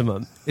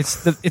maximum.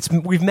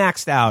 We've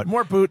maxed out.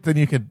 More boot than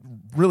you could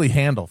really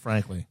handle,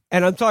 frankly.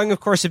 And I'm talking,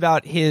 of course,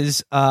 about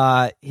his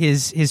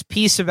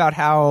piece about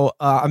how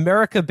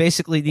America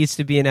basically needs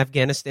to be in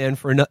Afghanistan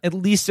for at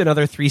least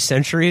another 3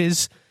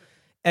 centuries,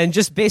 and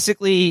just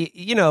basically,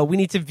 we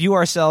need to view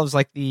ourselves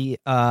like the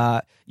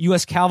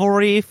U.S.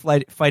 cavalry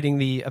fighting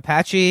the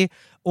Apache,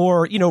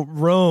 or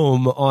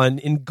Rome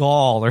in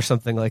Gaul or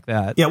something like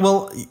that. Yeah,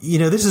 well,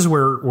 this is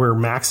where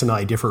Max and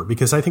I differ,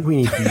 because I think we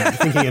need to be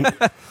thinking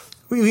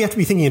we have to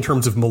be thinking in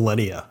terms of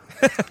millennia.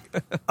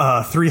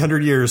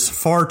 300 years,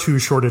 far too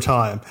short a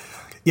time.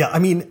 Yeah, I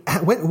mean,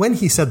 when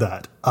he said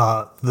that,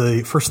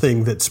 the first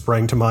thing that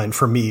sprang to mind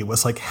for me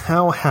was like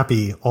how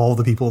happy all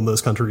the people in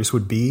those countries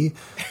would be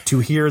to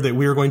hear that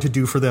we are going to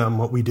do for them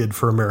what we did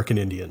for American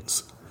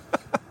Indians.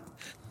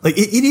 Like,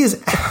 it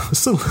is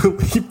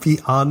absolutely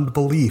beyond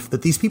belief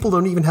that these people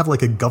don't even have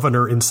like a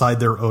governor inside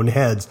their own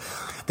heads.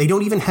 They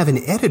don't even have an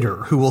editor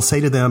who will say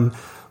to them,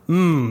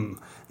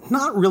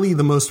 not really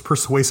the most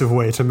persuasive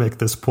way to make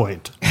this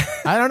point.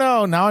 I don't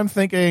know. Now I'm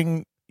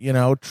thinking,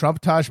 Trump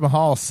Taj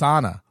Mahal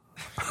sauna.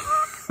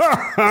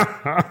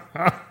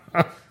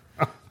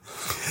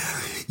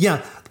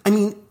 Yeah, I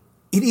mean,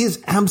 it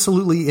is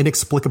absolutely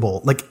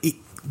inexplicable.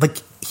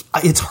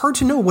 It's hard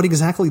to know what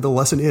exactly the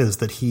lesson is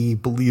that he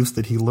believes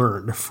that he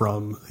learned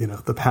from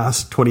the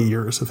past 20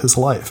 years of his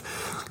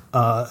life.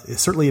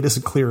 Certainly, it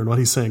isn't clear in what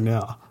he's saying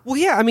now. Well,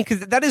 yeah, I mean,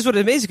 because that is what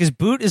is amazing. Because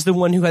Boot is the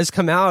one who has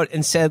come out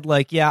and said,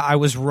 like, yeah, I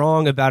was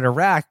wrong about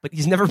Iraq, but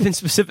he's never been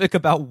specific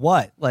about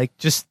what, like,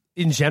 just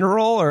in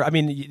general, or I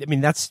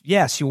mean, that's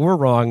yes, you were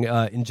wrong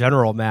in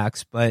general,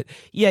 Max. But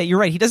yeah, you're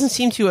right. He doesn't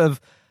seem to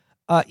have.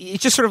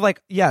 It's just sort of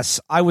like, yes,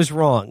 I was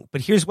wrong,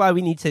 but here's why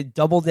we need to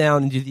double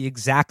down and do the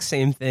exact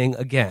same thing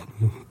again.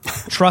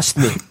 Trust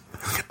me.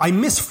 I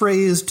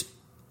misphrased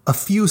a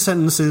few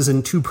sentences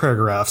in 2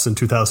 paragraphs in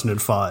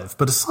 2005,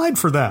 but aside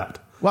for that.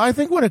 Well, I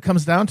think what it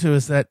comes down to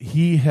is that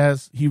he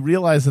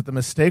realized that the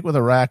mistake with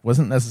Iraq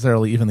wasn't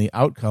necessarily even the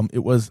outcome.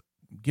 It was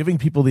giving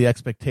people the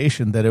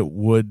expectation that it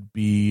would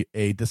be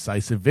a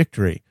decisive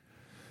victory.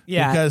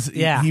 Yeah. Because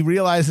he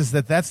realizes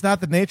that that's not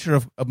the nature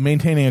of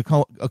maintaining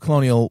a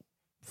colonial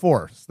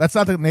force. That's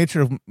not the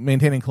nature of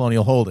maintaining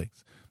colonial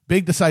holdings.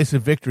 Big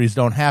decisive victories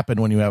don't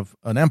happen when you have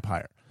an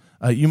empire.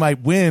 You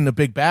might win a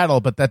big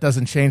battle, but that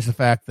doesn't change the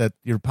fact that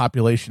your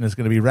population is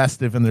going to be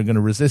restive and they're going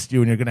to resist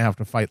you and you're going to have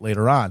to fight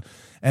later on.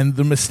 And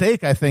the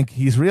mistake I think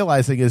he's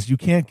realizing is you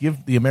can't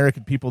give the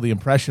American people the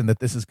impression that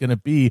this is going to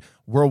be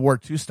World War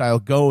II style,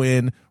 go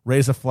in,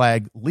 raise a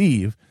flag,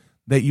 leave,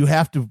 that you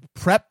have to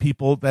prep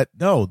people that,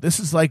 no, this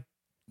is like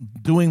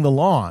doing the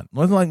lawn. It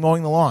wasn't like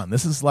mowing the lawn.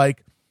 This is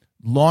like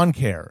lawn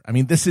care. I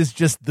mean, this is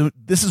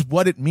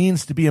what it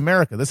means to be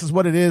America. This is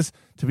what it is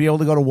to be able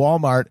to go to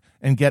Walmart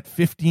and get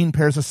 15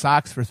 pairs of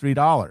socks for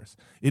 $3.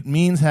 It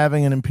means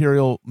having an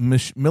imperial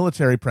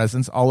military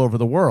presence all over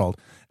the world.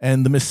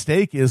 And the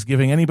mistake is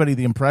giving anybody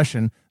the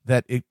impression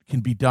that it can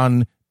be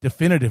done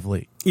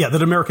definitively. Yeah,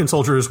 that American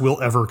soldiers will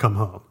ever come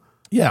home.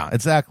 Yeah,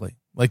 exactly.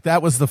 Like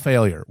that was the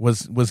failure,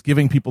 was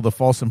giving people the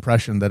false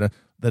impression that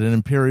an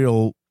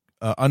imperial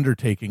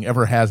undertaking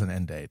ever has an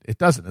end date. It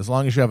doesn't. As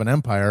long as you have an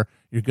empire,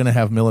 you're going to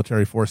have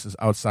military forces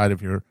outside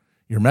of your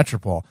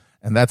metropole.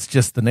 And that's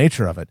just the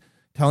nature of it.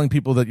 Telling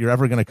people that you're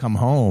ever going to come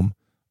home,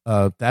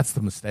 that's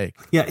the mistake.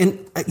 Yeah,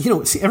 and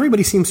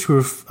everybody seems to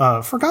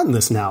have forgotten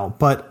this now,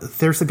 but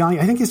there's a guy,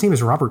 I think his name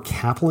is Robert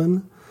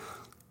Kaplan,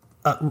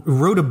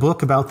 wrote a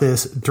book about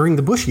this during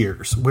the Bush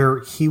years, where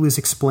he was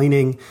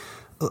explaining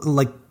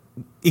like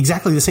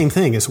exactly the same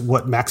thing as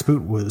what Max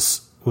Boot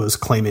was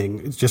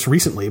claiming just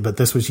recently, but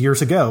this was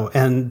years ago,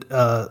 and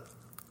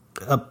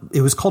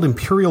it was called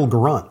Imperial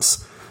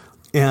Grunts,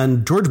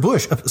 and George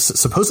Bush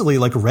supposedly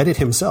like read it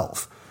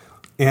himself,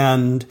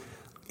 and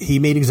he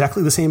made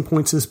exactly the same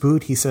points as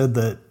Boot. He said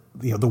that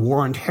the war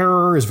on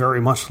terror is very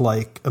much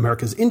like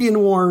America's Indian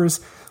Wars.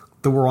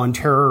 The war on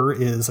terror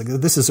is, like,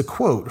 this is a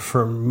quote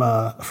from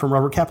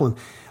Robert Kaplan,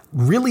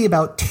 really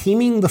about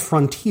taming the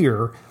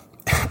frontier,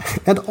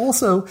 and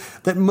also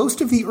that most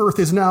of the earth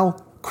is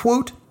now,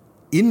 quote,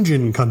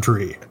 Indian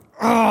country.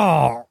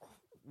 Oh,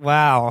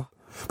 wow.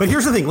 But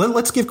here's the thing.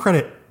 Let's give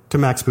credit to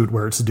Max Boot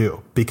where it's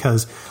due,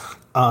 because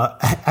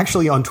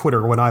actually on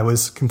Twitter, when I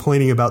was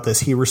complaining about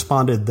this, he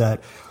responded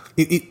that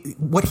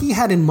what he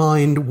had in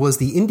mind was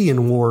the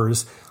Indian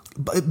Wars,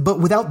 but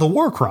without the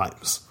war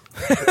crimes.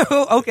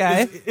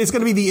 Okay. It's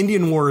going to be the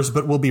Indian Wars,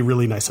 but we'll be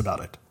really nice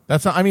about it.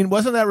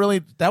 Wasn't that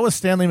really, that was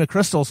Stanley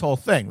McChrystal's whole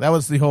thing. That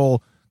was the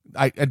whole,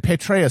 and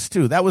Petraeus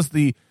too. That was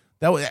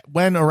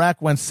when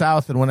Iraq went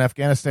south and when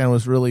Afghanistan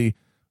was really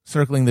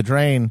circling the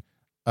drain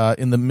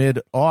in the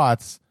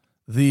mid-aughts,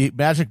 the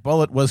magic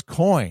bullet was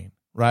coin,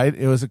 right?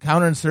 It was a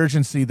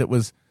counterinsurgency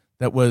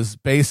that was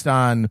based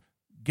on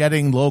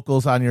getting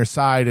locals on your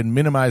side and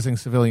minimizing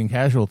civilian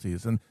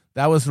casualties. And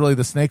that was really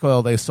the snake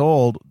oil they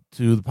sold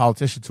to the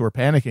politicians who were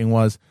panicking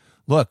was,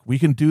 look, we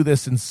can do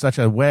this in such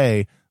a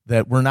way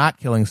that we're not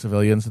killing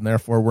civilians and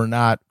therefore we're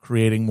not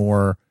creating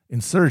more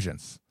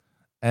insurgents.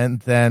 And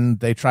then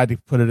they tried to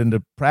put it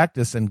into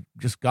practice and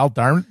just, god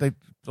darn it,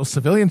 those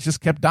civilians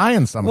just kept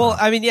dying somehow. Well,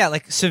 I mean, yeah,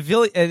 like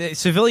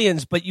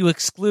civilians, but you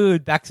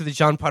exclude, back to the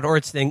John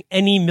Podhoretz thing,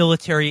 any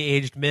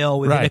military-aged male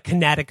within a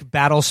kinetic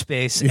battle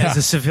space as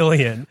a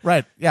civilian.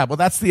 Right. Yeah. Well,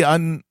 that's the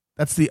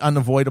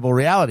unavoidable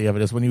reality of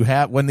it, is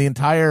when the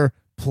entire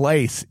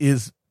place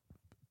is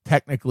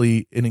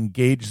technically an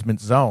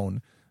engagement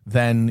zone,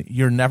 then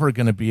you're never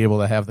going to be able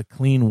to have the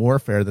clean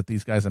warfare that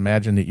these guys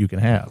imagine that you can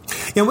have.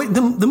 Yeah.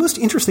 The most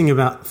interesting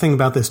thing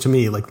about this to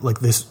me, like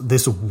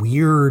this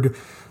weird,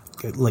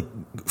 like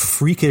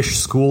freakish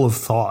school of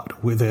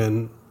thought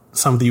within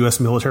some of the U.S.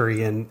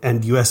 military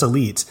and U.S.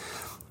 elites,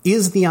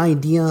 is the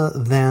idea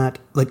that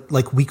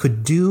like we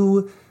could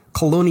do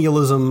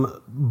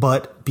colonialism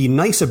but be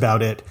nice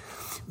about it,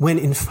 when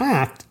in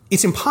fact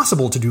it's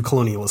impossible to do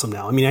colonialism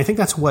now. I mean, I think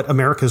that's what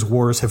America's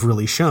wars have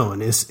really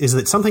shown is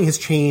that something has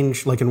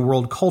changed, like in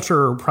world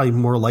culture. Probably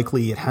more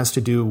likely it has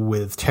to do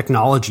with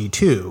technology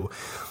too,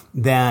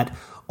 that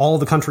all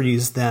the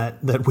countries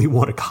that we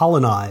want to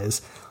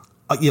colonize,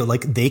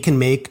 like they can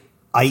make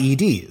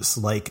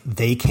IEDs, like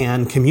they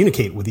can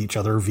communicate with each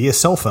other via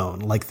cell phone.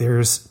 Like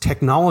there's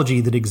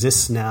technology that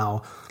exists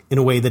now in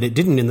a way that it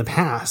didn't in the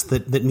past,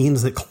 that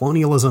means that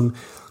colonialism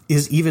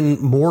is even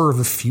more of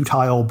a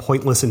futile,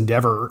 pointless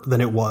endeavor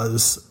than it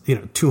was,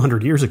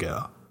 200 years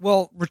ago.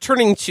 Well,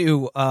 returning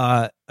to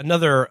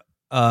another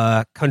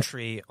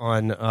country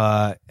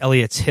on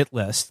Elliott's hit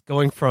list,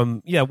 going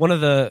from one of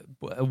the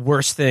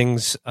worst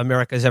things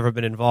America's ever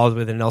been involved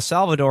with in El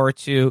Salvador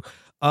to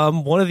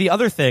one of the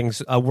other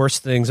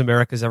worst things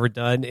America's ever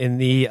done in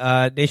the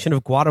nation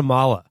of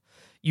Guatemala.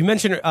 You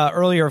mentioned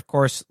earlier, of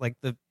course, like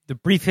the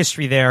brief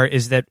history there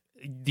is that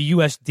the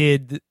U.S.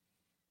 did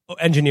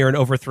engineer an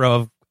overthrow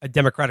of a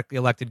democratically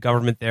elected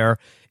government there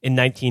in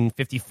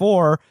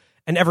 1954.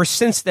 And ever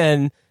since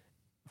then,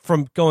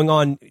 from going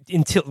on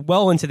until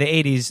well into the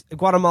 80s,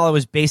 Guatemala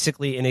was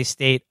basically in a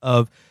state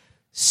of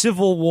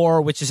civil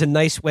war, which is a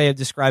nice way of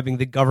describing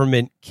the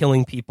government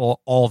killing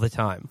people all the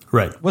time.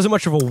 Right. It wasn't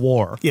much of a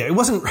war. Yeah, it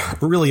wasn't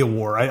really a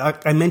war.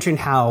 I mentioned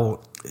how,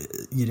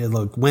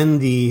 look, when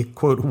the,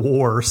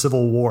 quote,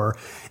 civil war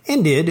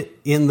ended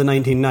in the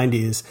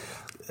 1990s,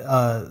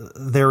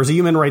 there was a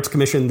Human Rights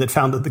Commission that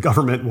found that the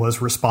government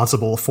was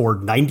responsible for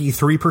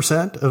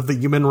 93% of the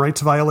human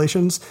rights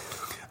violations.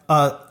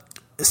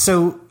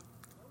 So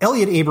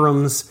Elliott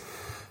Abrams,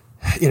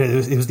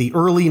 it was the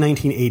early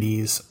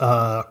 1980s.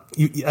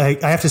 I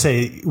have to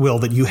say, Will,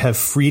 that you have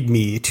freed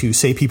me to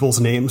say people's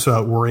names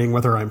without worrying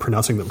whether I'm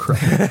pronouncing them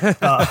correctly.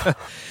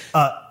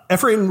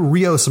 Efrain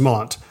Rios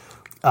Montt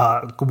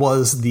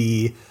was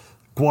the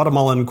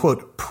Guatemalan,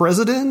 quote,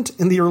 president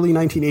in the early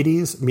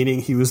 1980s, meaning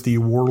he was the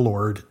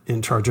warlord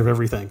in charge of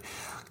everything.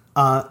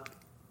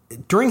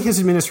 During his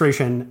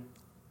administration,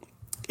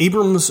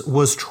 Abrams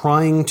was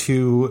trying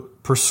to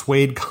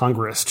persuade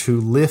Congress to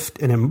lift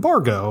an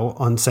embargo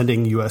on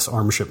sending U.S.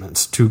 arms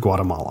shipments to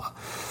Guatemala.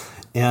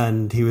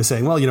 And he was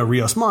saying, well,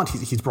 Rios Montt,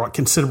 he's brought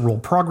considerable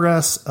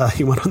progress.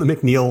 He went on the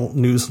McNeil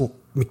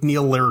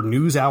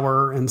News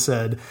Hour and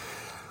said,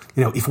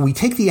 if we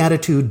take the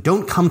attitude,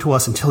 don't come to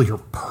us until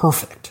you're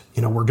perfect.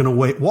 We're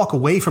going to walk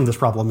away from this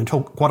problem until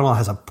Guatemala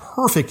has a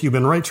perfect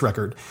human rights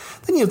record.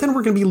 Then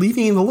we're going to be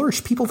leaving in the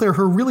lurch people there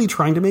who are really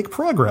trying to make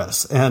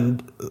progress.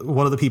 And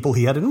one of the people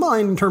he had in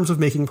mind in terms of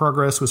making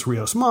progress was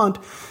Rios Montt.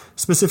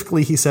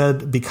 Specifically, he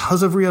said,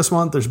 because of Rios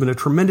Montt, there's been a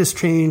tremendous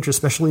change,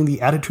 especially in the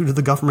attitude of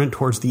the government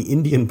towards the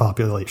Indian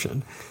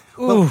population.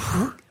 Well,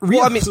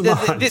 I mean,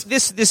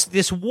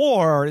 this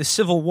war, this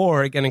civil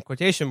war, again in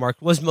quotation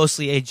marks, was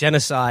mostly a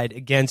genocide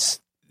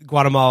against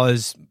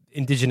Guatemala's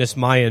indigenous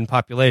Mayan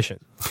population.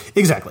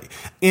 Exactly.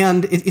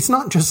 And it's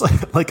not just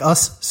like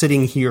us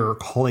sitting here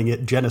calling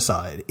it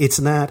genocide. It's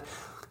that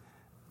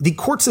the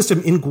court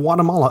system in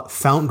Guatemala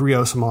found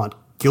Rios Montt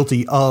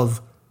guilty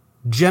of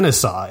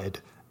genocide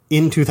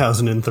in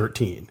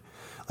 2013.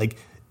 Like,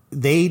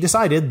 they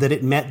decided that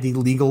it met the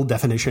legal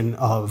definition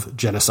of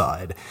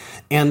genocide.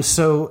 And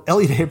so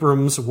Elliott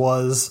Abrams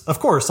was, of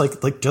course,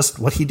 like just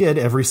what he did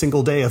every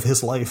single day of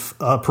his life,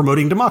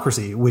 promoting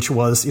democracy, which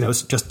was,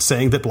 just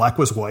saying that black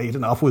was white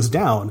and up was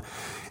down.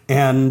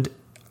 And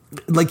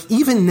like,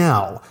 even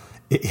now,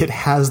 it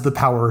has the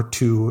power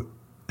to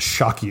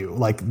shock you.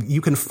 Like,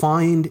 you can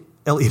find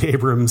Elliott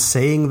Abrams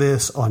saying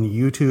this on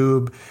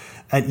YouTube,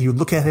 and you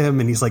look at him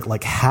and he's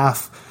like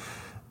half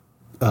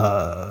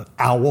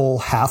owl,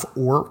 half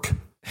orc.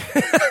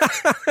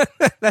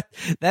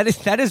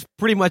 that is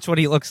pretty much what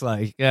he looks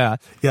like. Yeah.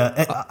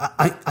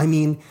 I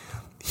mean,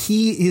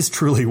 he is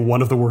truly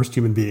one of the worst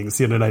human beings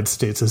the United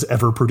States has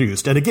ever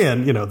produced. And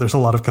again, there's a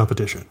lot of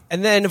competition.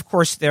 And then, of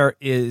course, there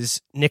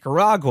is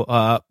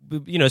Nicaragua.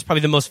 It's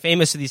probably the most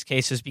famous of these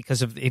cases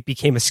because it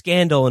became a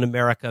scandal in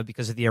America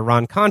because of the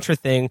Iran-Contra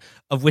thing,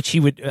 of which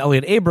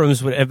Elliott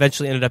Abrams would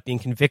eventually ended up being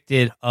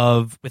convicted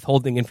of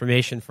withholding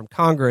information from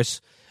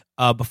Congress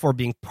before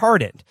being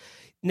pardoned.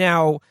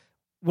 Now,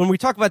 when we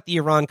talk about the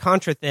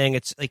Iran-Contra thing,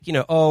 it's like,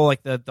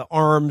 the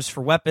arms for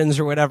weapons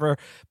or whatever.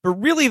 But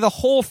really, the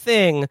whole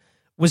thing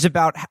was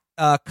about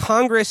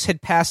Congress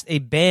had passed a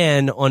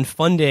ban on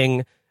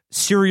funding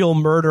serial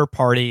murder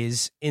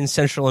parties in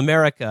Central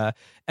America.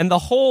 And the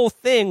whole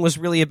thing was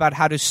really about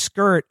how to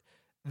skirt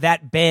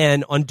that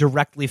ban on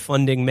directly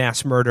funding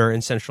mass murder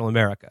in Central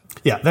America.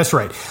 Yeah, that's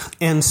right.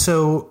 And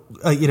so,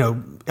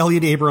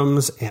 Elliott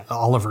Abrams, and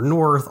Oliver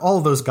North, all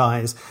of those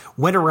guys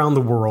went around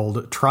the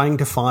world trying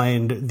to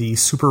find the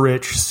super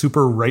rich,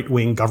 super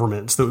right-wing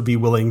governments that would be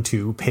willing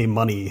to pay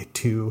money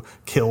to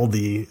kill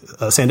the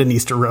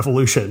Sandinista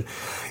revolution.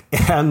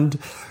 And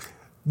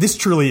this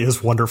truly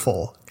is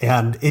wonderful.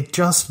 And it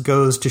just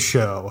goes to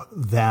show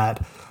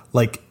that,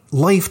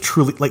 life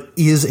truly,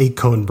 is a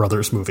Coen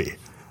Brothers movie.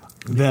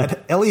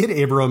 That Elliott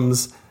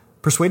Abrams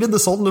persuaded the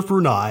Sultan of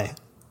Brunei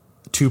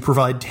to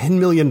provide $10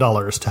 million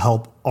to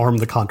help arm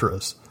the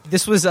Contras.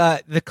 This was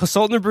the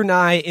Sultan of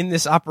Brunei in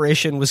this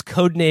operation was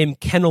codenamed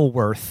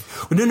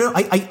Kenilworth. No.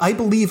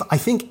 I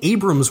think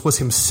Abrams was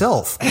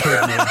himself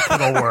codenamed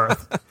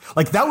Kenilworth.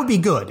 Like, that would be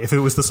good if it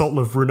was the Sultan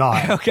of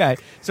Brunei. Okay,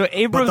 so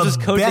Abrams was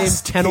codenamed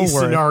best case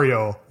Kenilworth.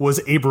 Scenario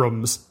was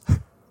Abrams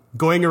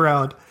going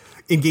around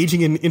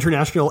engaging in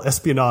international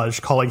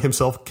espionage, calling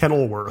himself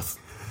Kenilworth.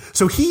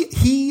 So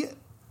he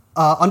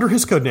under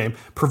his codename,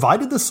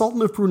 provided the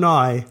Sultan of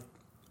Brunei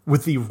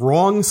with the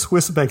wrong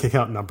Swiss bank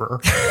account number.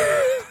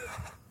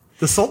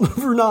 The Sultan of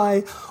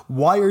Brunei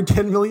wired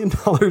 $10 million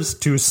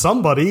to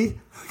somebody.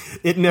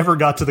 It never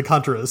got to the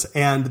Contras,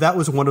 and that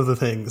was one of the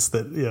things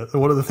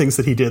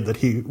that he did that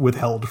he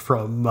withheld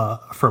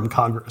from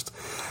Congress.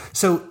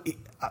 So,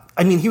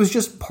 I mean, he was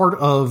just part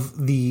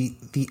of the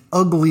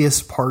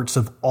ugliest parts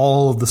of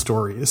all of the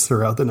stories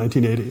throughout the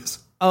 1980s.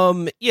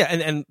 Yeah,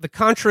 and the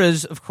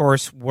Contras, of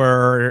course,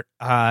 were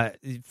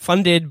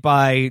funded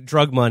by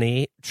drug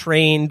money,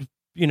 trained,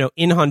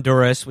 in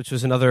Honduras, which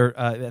was another,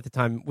 at the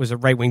time, was a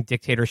right-wing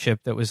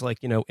dictatorship that was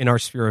in our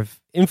sphere of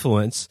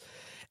influence.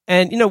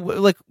 And,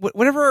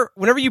 whenever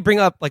you bring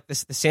up the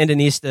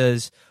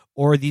Sandinistas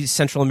or these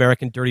Central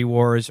American dirty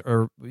wars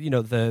or,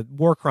 the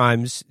war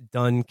crimes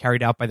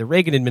carried out by the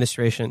Reagan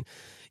administration,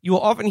 you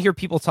will often hear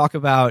people talk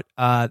about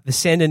the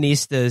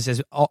Sandinistas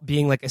as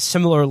being a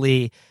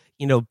similarly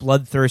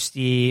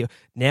bloodthirsty,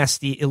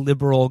 nasty,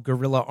 illiberal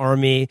guerrilla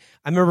army.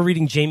 I remember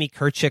reading Jamie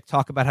Kirchick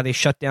talk about how they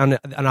shut down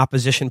an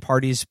opposition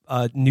party's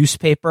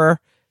newspaper.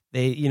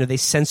 They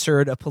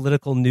censored a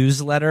political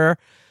newsletter.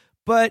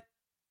 But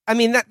I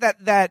mean,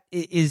 that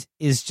is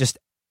just,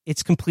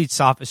 it's complete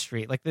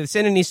sophistry. The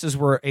Sandinistas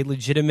were a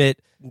legitimate,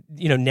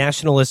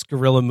 nationalist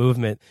guerrilla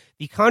movement.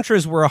 The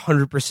Contras were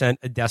 100%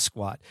 a death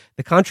squad.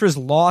 The Contras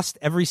lost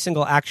every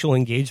single actual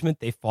engagement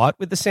they fought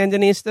with the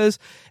Sandinistas.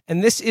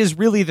 And this is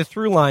really the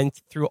through line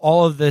through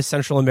all of the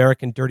Central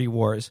American dirty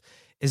wars,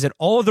 is that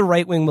all of the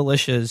right-wing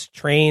militias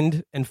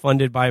trained and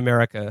funded by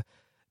America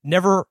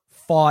never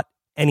fought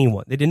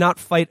anyone. They did not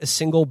fight a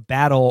single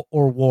battle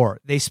or war.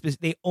 They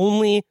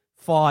only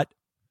fought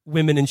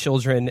women and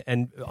children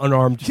and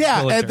unarmed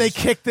villagers. And they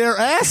kicked their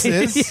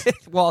asses.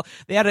 Well,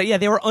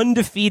 they were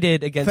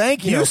undefeated against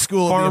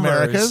School farmers. of the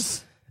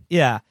Americas.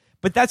 Yeah.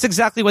 But that's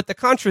exactly what the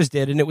Contras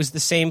did, and it was the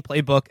same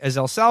playbook as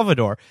El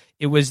Salvador.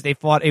 It was they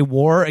fought a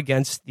war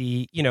against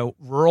the,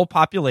 rural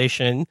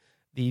population,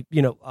 the,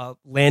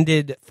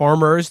 landed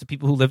farmers, the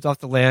people who lived off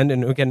the land,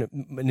 and again,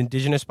 an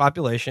indigenous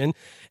population,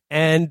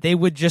 and they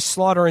would just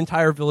slaughter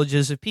entire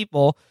villages of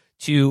people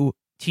to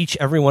teach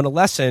everyone a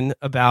lesson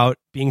about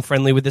being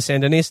friendly with the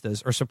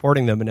Sandinistas or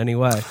supporting them in any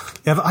way.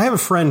 Yeah, I have a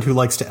friend who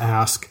likes to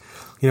ask,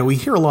 we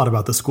hear a lot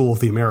about the School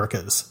of the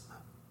Americas,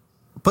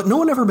 but no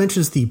one ever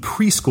mentions the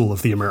preschool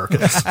of the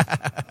Americas.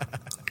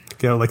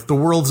 The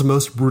world's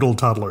most brutal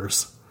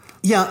toddlers.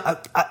 Yeah,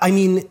 I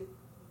mean,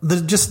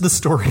 the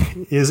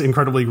story is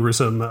incredibly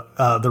gruesome.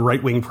 The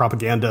right-wing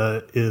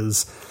propaganda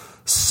is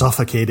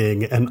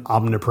suffocating and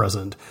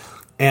omnipresent.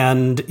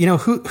 And,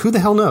 who the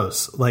hell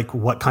knows,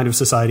 what kind of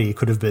society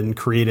could have been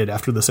created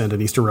after the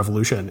Sandinista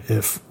Revolution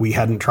if we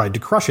hadn't tried to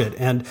crush it.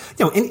 And,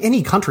 in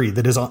any country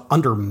that is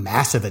under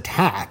massive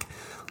attack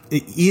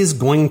is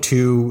going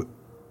to,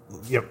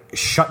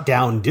 shut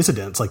down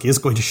dissidents, is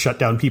going to shut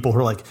down people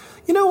who are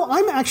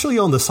I'm actually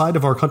on the side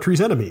of our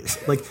country's enemies.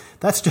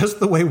 That's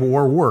just the way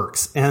war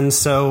works. And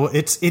so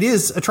it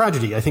is a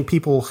tragedy. I think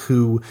people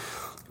who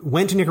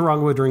went to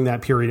Nicaragua during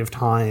that period of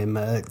time,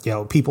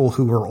 people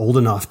who were old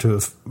enough to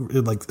have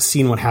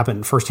seen what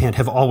happened firsthand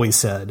have always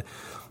said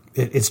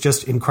it's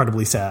just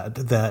incredibly sad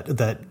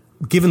that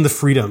given the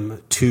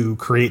freedom to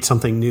create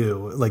something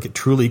new, it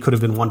truly could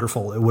have been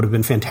wonderful. It would have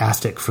been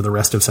fantastic for the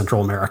rest of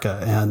Central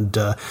America. And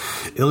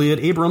Elliott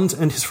Abrams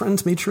and his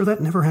friends made sure that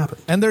never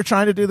happened. And they're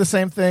trying to do the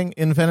same thing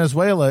in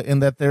Venezuela in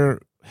that they're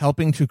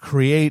helping to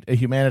create a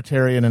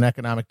humanitarian and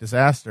economic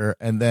disaster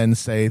and then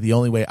say the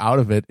only way out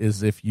of it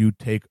is if you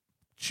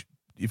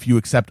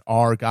accept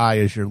our guy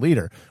as your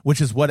leader, which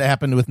is what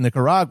happened with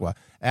Nicaragua.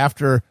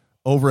 After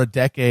over a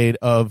decade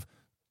of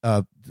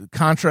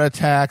Contra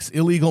attacks,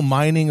 illegal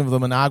mining of the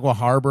Managua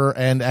Harbor,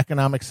 and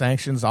economic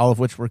sanctions, all of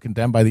which were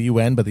condemned by the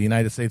UN, but the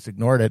United States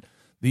ignored it,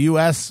 the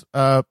U.S.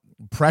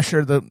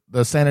 Pressured the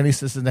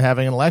Sandinistas into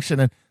having an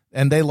election,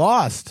 and they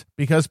lost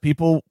because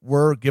people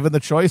were given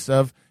the choice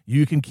of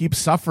you can keep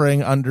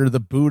suffering under the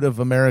boot of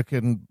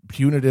American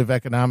punitive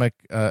economic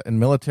and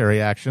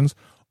military actions,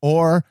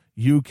 or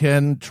you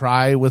can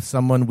try with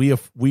someone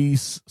we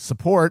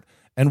support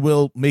and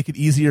will make it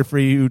easier for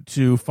you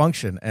to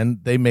function.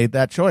 And they made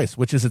that choice,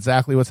 which is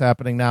exactly what's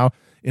happening now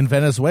in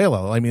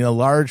Venezuela. I mean, a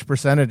large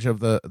percentage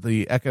of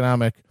the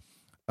economic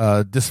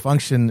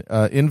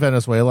dysfunction in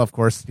Venezuela, of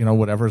course,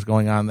 whatever's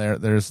going on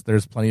there's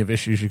plenty of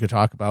issues you could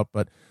talk about,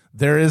 but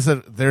there's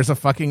a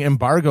fucking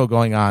embargo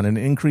going on and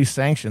increased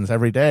sanctions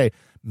every day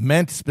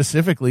meant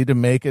specifically to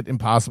make it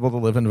impossible to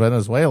live in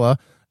Venezuela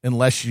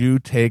unless you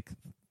take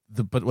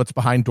what's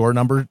behind door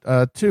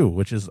number 2,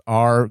 which is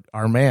our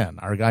man,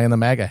 our guy in the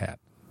MAGA hat.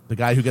 The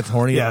guy who gets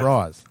horny at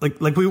bras.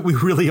 Like we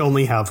really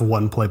only have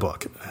one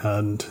playbook,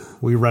 and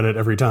we run it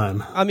every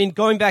time. I mean,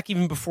 going back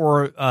even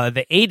before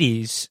the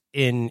 80s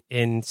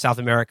in South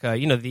America,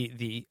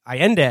 the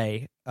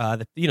Allende,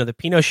 the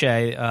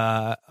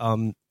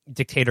Pinochet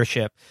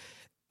dictatorship.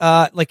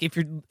 Like if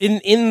you're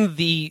in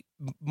the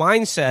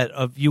mindset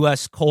of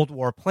U.S. Cold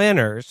War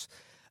planners,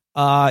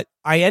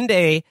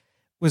 Allende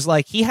was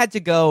like he had to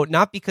go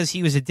not because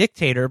he was a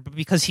dictator, but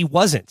because he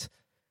wasn't.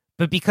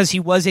 But because he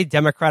was a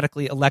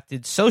democratically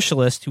elected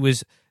socialist who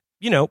was,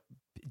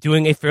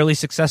 doing a fairly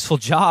successful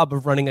job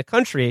of running a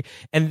country,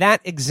 and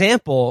that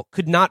example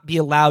could not be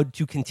allowed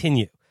to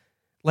continue.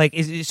 Like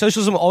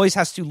socialism always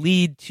has to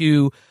lead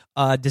to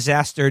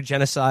disaster,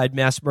 genocide,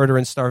 mass murder,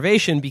 and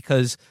starvation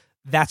because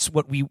that's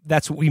what we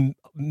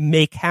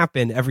make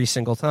happen every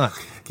single time.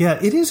 Yeah,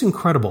 it is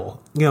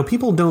incredible.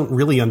 People don't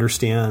really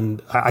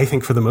understand, I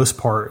think for the most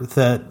part,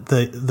 that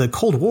the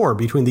Cold War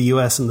between the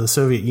U.S. and the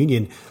Soviet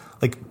Union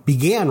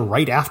began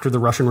right after the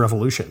Russian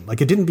Revolution. It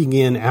didn't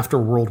begin after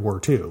World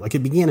War II.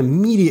 It began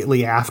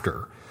immediately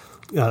after,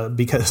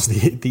 because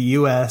the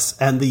U.S.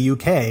 and the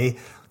U.K.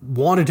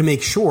 wanted to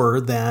make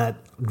sure that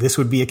this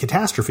would be a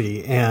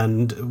catastrophe.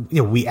 And,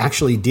 we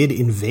actually did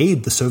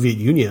invade the Soviet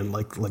Union,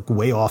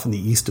 way off in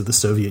the east of the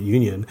Soviet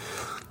Union.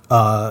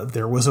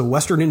 There was a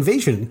Western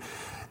invasion.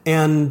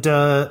 And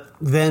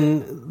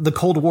then the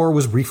Cold War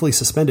was briefly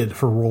suspended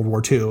for World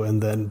War II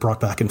and then brought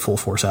back in full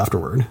force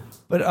afterward.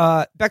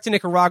 But back to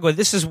Nicaragua,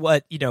 this is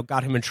what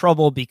got him in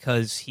trouble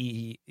because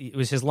it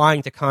was his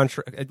lying to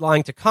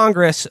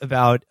Congress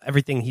about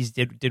everything he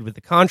did with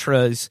the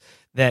Contras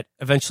that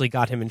eventually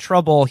got him in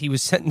trouble. He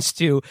was sentenced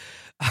to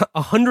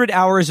 100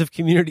 hours of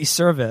community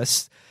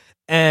service,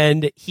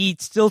 and he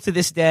still to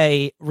this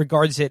day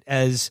regards it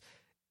as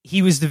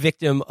he was the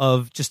victim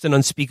of just an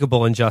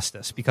unspeakable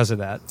injustice because of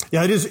that.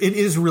 Yeah, it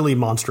is really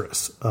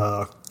monstrous,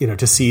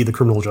 to see the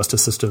criminal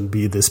justice system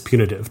be this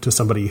punitive to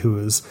somebody who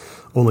is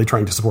only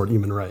trying to support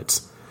human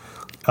rights.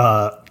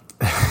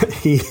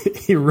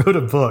 He wrote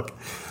a book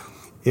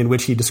in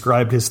which he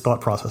described his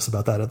thought process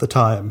about that at the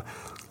time,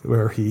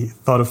 where he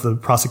thought of the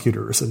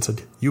prosecutors and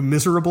said, "You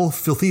miserable,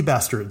 filthy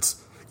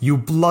bastards, you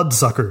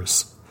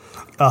bloodsuckers."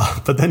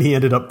 But then he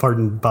ended up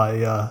pardoned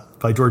by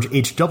George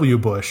H.W.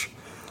 Bush,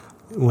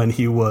 when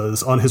he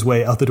was on his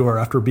way out the door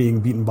after being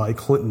beaten by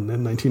Clinton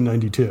in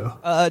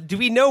 1992. Do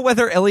we know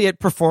whether Elliott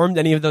performed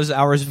any of those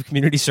hours of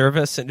community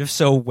service, and if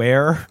so,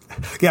 where?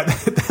 Yeah,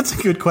 that's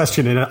a good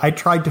question, and I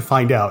tried to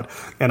find out,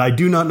 and I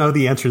do not know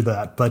the answer to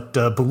that, but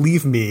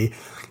believe me,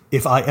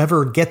 if I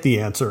ever get the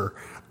answer,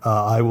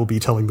 I will be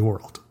telling the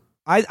world.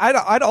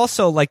 I'd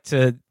also like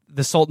the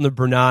Sultan of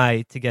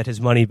Brunei to get his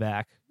money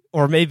back,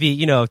 or maybe,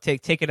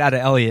 take it out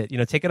of Elliott,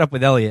 take it up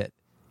with Elliott.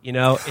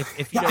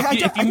 If you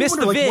miss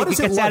the bid, it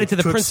gets added to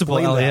the principal,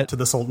 Elliott. To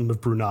the Sultan of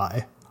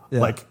Brunei.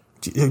 Yeah.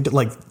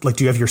 Do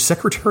you have your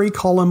secretary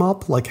call him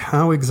up?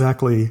 How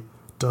exactly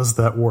does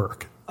that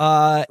work?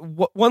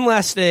 One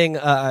last thing,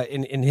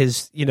 in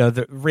his,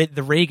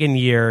 the Reagan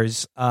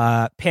years,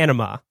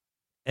 Panama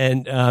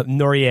and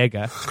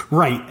Noriega.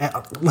 Right.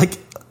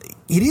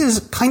 It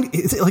is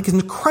it's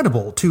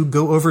incredible to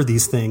go over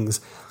these things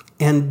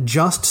and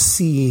just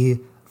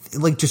see,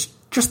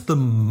 just the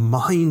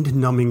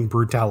mind-numbing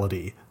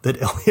brutality that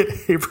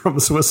Elliott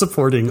Abrams was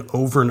supporting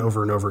over and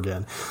over and over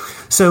again.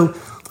 So,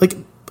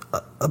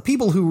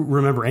 people who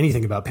remember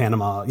anything about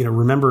Panama,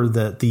 remember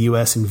that the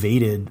U.S.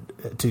 invaded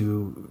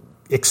to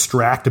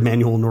extract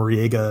Emmanuel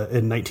Noriega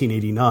in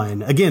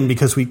 1989, again,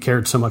 because we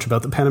cared so much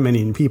about the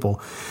Panamanian people.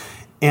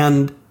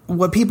 And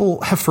what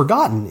people have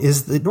forgotten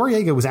is that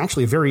Noriega was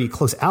actually a very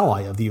close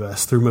ally of the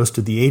U.S. through most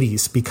of the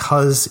 80s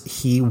because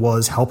he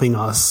was helping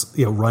us,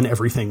 run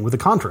everything with the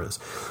Contras.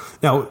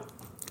 Now,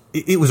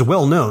 it was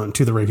well known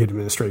to the Reagan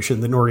administration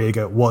that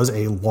Noriega was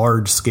a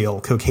large-scale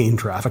cocaine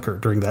trafficker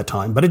during that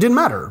time, but it didn't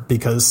matter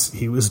because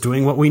he was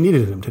doing what we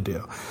needed him to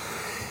do.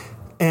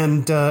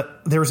 And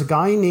there was a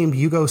guy named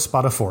Hugo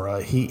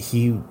Spadafora.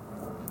 He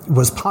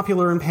was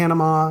popular in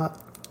Panama.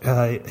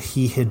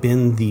 He had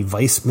been the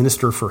vice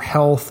minister for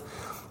health.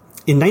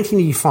 In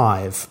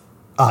 1985,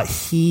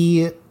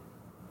 he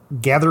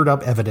gathered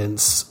up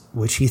evidence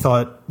which he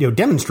thought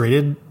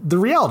demonstrated the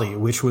reality,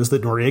 which was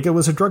that Noriega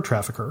was a drug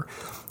trafficker.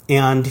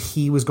 And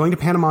he was going to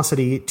Panama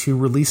City to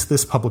release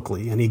this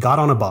publicly. And he got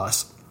on a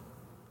bus.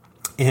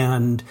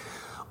 And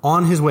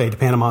on his way to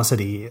Panama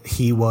City,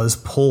 he was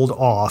pulled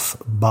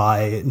off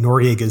by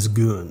Noriega's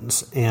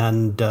goons.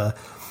 And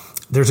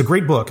there's a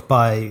great book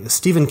by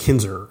Stephen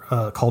Kinzer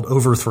called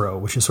Overthrow,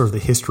 which is sort of the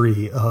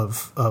history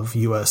of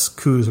U.S.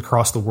 coups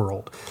across the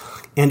world.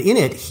 And in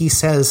it, he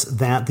says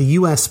that the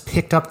U.S.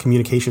 picked up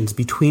communications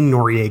between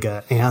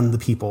Noriega and the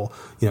people,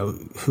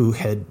 who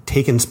had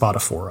taken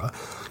Spadafora,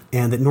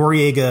 and that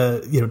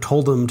Noriega,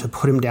 told them to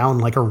put him down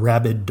like a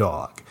rabid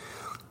dog.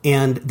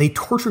 And they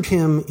tortured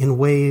him in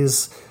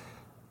ways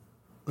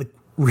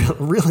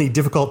really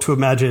difficult to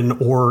imagine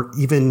or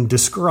even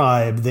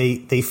describe.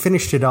 They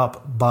finished it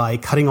up by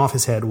cutting off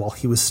his head while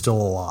he was still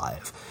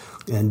alive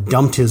and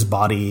dumped his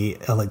body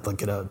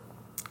in a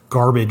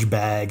garbage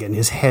bag, and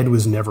his head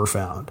was never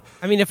found.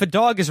 I mean, if a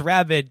dog is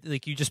rabid,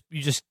 like you just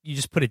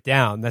put it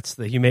down. That's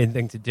the humane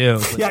thing to do.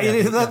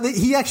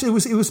 He actually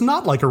it was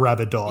not like a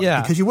rabid dog,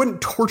 because you wouldn't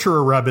torture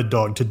a rabid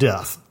dog to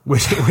death,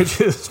 which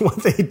is what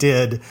they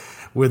did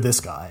with this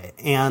guy.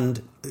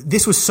 And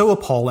this was so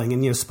appalling,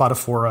 and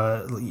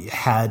Spadafora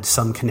had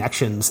some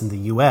connections in the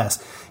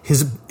U.S.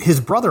 His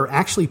brother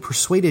actually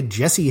persuaded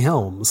Jesse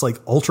Helms, like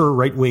ultra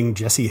right-wing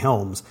Jesse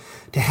Helms,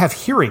 to have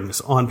hearings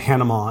on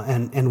Panama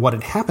and what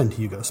had happened to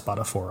Hugo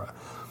Spadafora.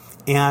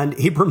 And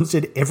Abrams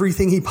did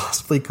everything he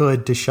possibly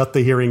could to shut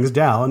the hearings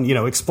down,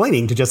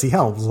 explaining to Jesse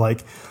Helms,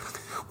 like,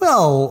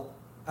 well,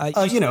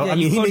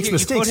 he makes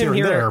mistakes here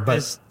and there,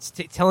 but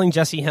telling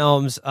Jesse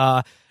Helms,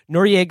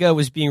 Noriega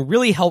was being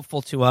really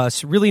helpful to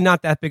us, really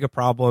not that big a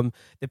problem.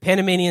 The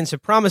Panamanians have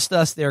promised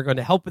us they're going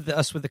to help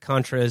us with the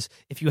Contras.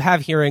 If you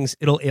have hearings,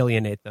 it'll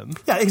alienate them.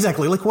 Yeah,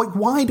 exactly. Like,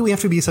 why do we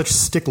have to be such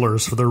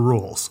sticklers for their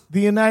rules?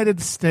 The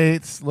United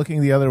States looking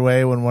the other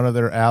way when one of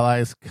their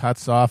allies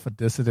cuts off a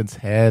dissident's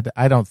head,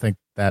 I don't think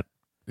that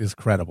is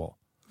credible.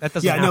 That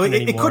doesn't happen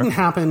anymore. It couldn't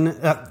happen.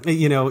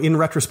 In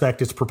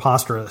retrospect, it's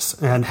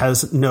preposterous and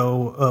has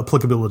no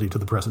applicability to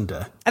the present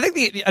day. I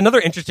think another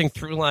interesting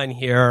through line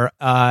here,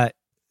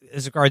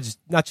 as regards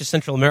not just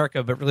Central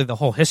America, but really the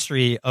whole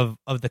history of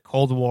the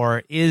Cold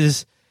War,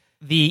 is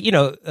the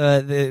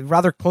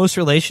rather close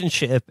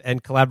relationship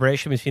and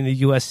collaboration between the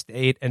U.S.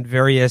 state and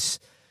various,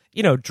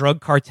 drug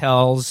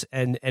cartels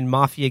and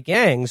mafia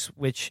gangs,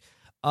 which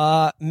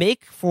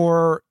make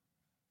for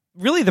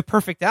really the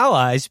perfect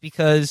allies,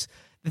 because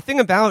the thing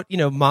about,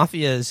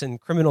 mafias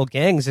and criminal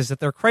gangs is that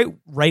they're quite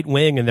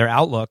right-wing in their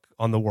outlook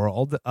on the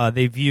world.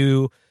 They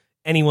view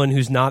anyone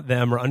who's not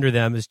them or under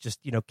them as just,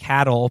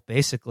 cattle,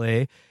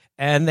 basically.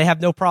 And they have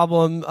no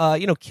problem,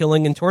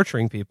 killing and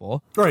torturing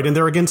people. Right, and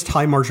they're against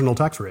high marginal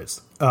tax rates.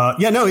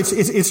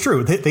 It's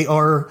true. They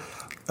are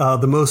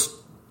the most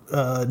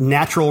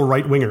natural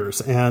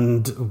right-wingers,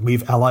 and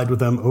we've allied with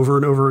them over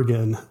and over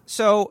again.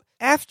 So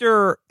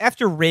after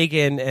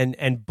Reagan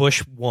and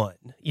Bush won,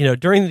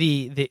 during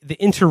the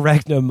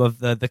interregnum of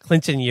the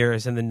Clinton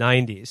years in the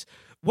 90s,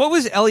 what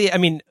was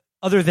Elliott,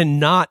 other than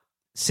not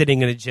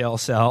sitting in a jail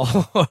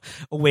cell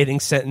awaiting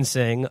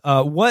sentencing,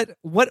 what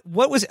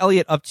was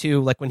Elliott up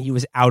to, like, when he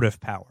was out of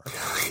power?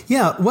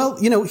 Yeah, well,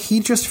 he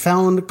just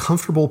found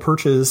comfortable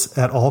perches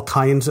at all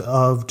kinds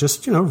of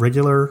just,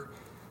 regular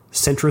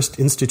centrist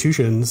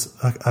institutions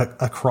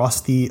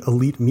across the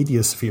elite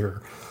media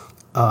sphere.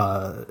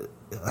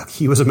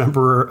 He was a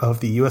member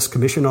of the U.S.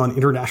 Commission on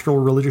International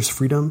Religious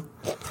Freedom.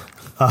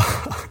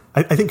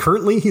 I think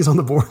currently he's on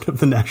the board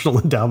of the National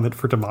Endowment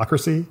for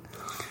Democracy.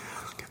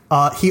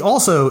 He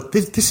also,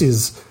 this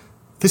is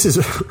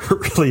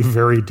really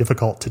very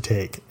difficult to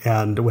take.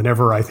 And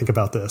whenever I think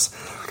about this,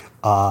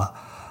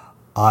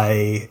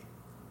 I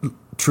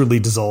truly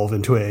dissolve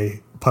into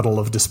a puddle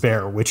of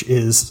despair, which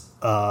is,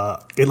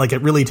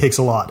 it really takes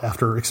a lot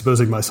after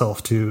exposing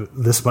myself to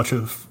this much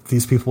of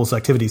these people's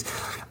activities.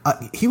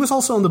 He was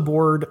also on the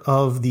board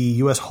of the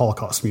U.S.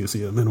 Holocaust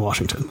Museum in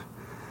Washington.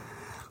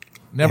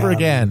 Never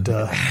again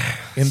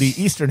in the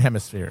Eastern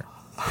Hemisphere.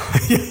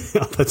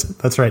 Yeah,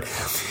 that's right.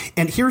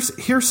 And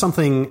here's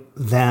something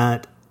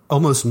that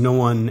almost no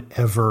one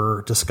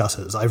ever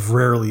discusses. I've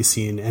rarely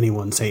seen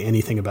anyone say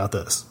anything about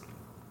this.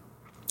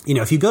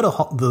 If you go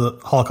to the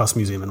Holocaust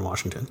Museum in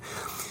Washington,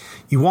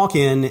 you walk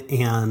in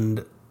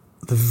and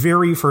the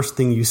very first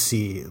thing you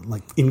see,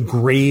 like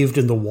engraved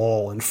in the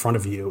wall in front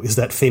of you, is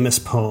that famous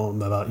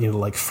poem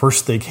about,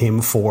 first they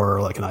came for,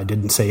 and I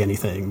didn't say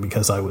anything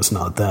because I was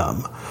not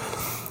them.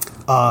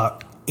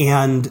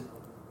 And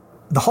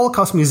the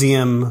Holocaust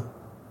Museum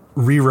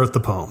rewrote the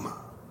poem.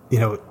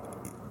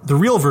 The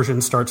real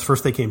version starts,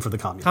 first they came for the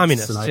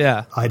communists.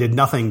 And I did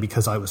nothing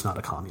because I was not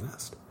a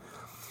communist.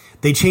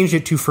 They changed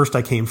it to, first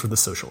I came for the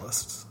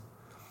socialists.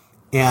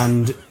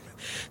 And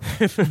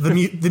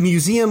the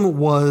museum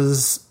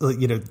was,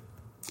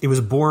 it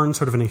was born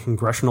sort of in a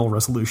congressional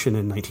resolution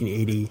in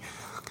 1980.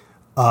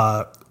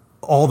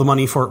 All the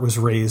money for it was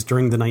raised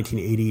during the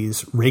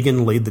 1980s.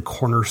 Reagan laid the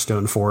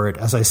cornerstone for it.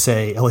 As I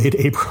say, Elliott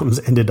Abrams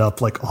ended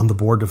up on the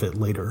board of it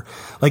later.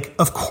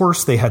 Of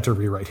course they had to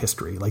rewrite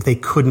history. They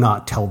could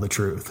not tell the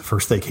truth.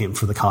 First they came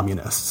for the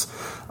communists.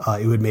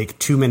 It would make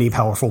too many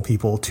powerful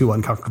people too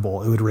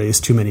uncomfortable. It would raise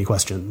too many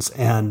questions.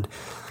 And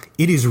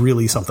it is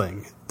really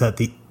something that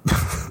the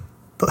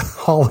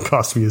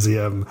Holocaust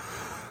Museum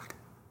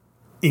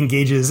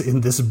engages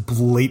in this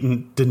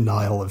blatant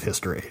denial of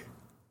history.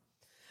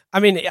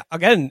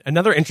 Again,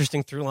 another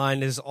interesting through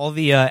line is all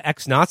the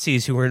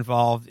ex-Nazis who were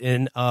involved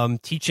in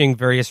teaching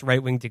various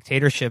right-wing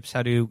dictatorships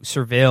how to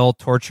surveil,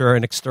 torture,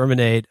 and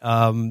exterminate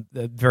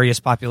the various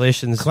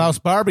populations. Klaus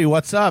Barbie,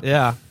 what's up?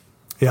 Yeah.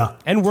 Yeah.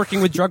 And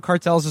working with drug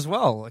cartels as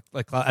well,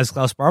 as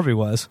Klaus Barbie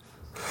was.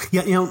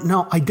 Yeah,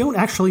 no, I don't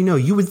actually know.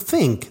 You would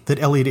think that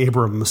Elliott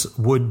Abrams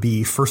would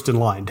be first in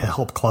line to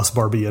help Klaus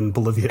Barbie in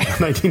Bolivia in the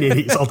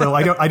 1980s, although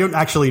I don't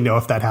actually know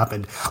if that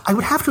happened. I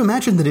would have to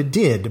imagine that it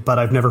did, but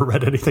I've never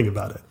read anything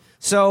about it.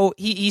 So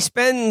he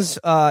spends,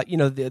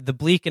 the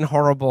bleak and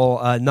horrible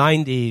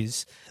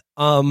 90s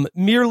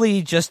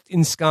merely just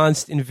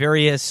ensconced in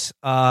various,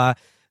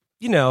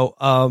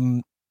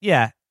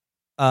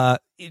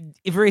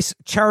 various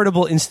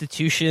charitable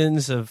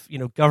institutions of,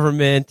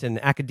 government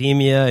and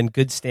academia and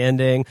good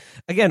standing.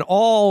 Again,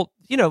 all,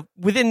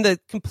 within the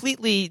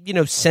completely,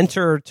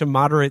 center to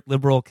moderate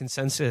liberal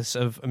consensus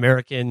of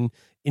American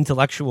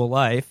intellectual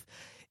life,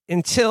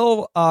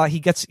 until he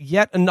gets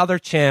yet another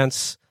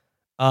chance,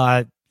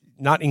 not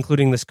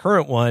including this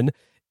current one,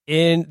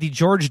 in the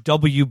George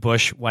W.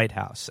 Bush White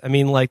House. I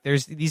mean, like,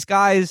 there's these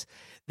guys,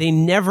 they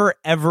never,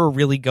 ever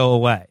really go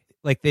away.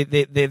 Like,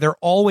 they're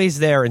always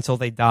there until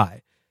they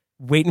die,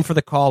 waiting for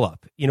the call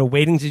up,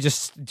 waiting to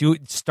just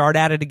start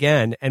at it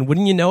again. And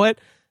wouldn't you know it,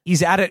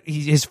 he's at it.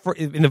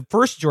 In the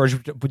first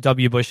George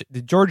W.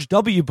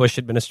 Bush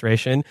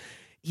administration,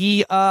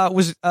 he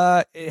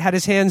had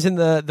his hands in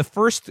the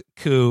first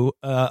coup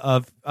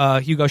of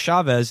Hugo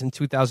Chavez in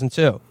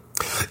 2002.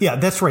 Yeah,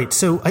 that's right.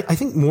 So I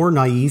think more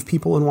naive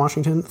people in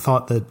Washington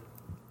thought that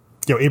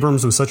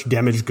Abrams was such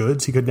damaged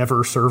goods he could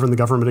never serve in the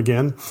government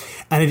again.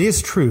 And it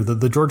is true that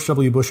the George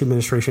W. Bush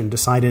administration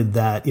decided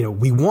that,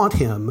 we want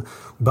him,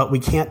 but we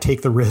can't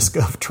take the risk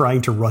of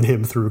trying to run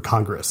him through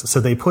Congress. So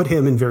they put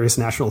him in various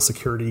National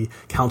Security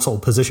Council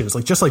positions,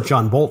 just like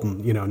John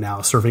Bolton,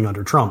 now serving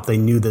under Trump. They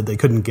knew that they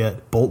couldn't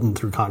get Bolton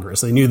through Congress.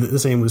 They knew that the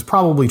same was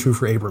probably true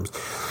for Abrams.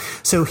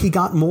 So he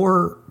got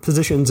more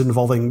positions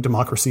involving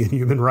democracy and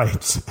human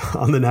rights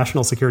on the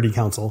National Security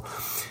Council.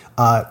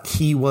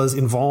 He was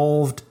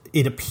involved,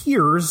 it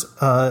appears,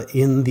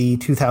 in the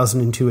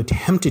 2002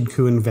 attempted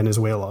coup in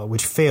Venezuela,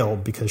 which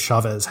failed because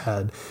Chavez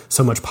had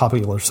so much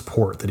popular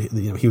support that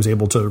he was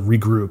able to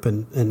regroup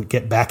and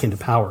get back into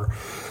power.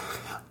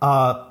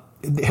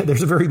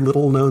 There's a very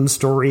little-known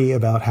story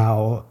about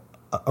how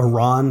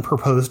Iran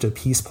proposed a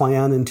peace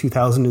plan in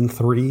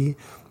 2003,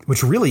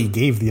 which really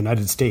gave the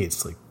United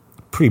States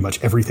pretty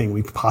much everything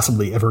we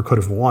possibly ever could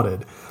have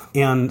wanted.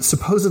 And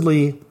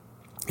supposedly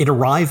it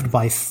arrived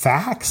by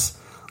fax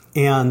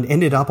and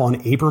ended up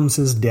on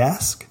Abrams's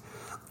desk.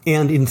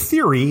 And in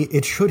theory,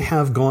 it should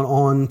have gone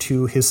on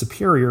to his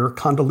superior,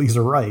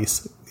 Condoleezza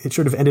Rice. It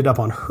should have ended up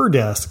on her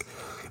desk,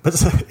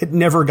 but it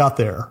never got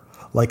there.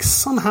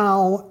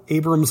 Somehow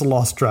Abrams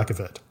lost track of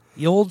it.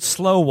 The old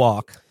slow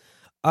walk.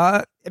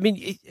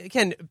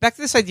 Again, back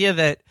to this idea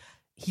that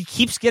he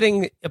keeps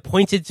getting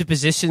appointed to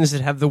positions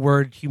that have the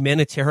word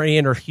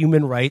humanitarian or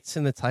human rights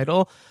in the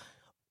title.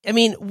 I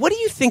mean, what do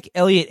you think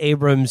Elliott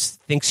Abrams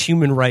thinks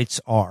human rights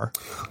are?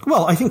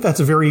 Well, I think that's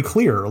very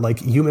clear.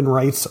 Human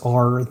rights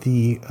are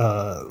the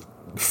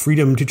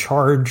freedom to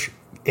charge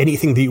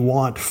anything that you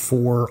want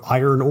for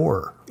iron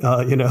ore,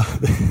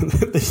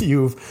 that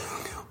you've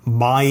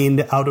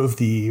mined out of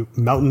the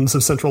mountains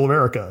of Central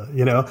America,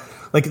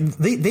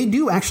 they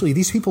do actually,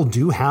 these people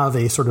do have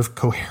a sort of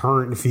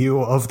coherent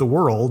view of the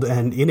world,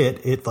 and in it,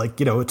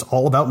 it's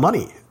all about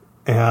money.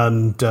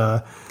 And,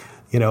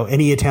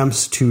 any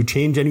attempts to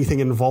change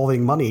anything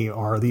involving money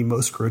are the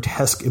most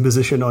grotesque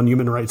imposition on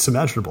human rights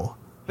imaginable.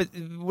 But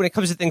when it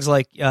comes to things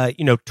like,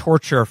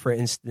 torture, for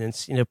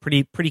instance,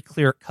 pretty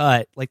clear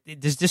cut,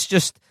 does this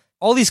just,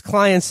 all these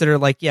clients that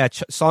are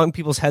sawing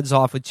people's heads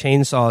off with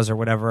chainsaws or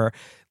whatever,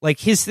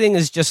 his thing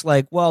is just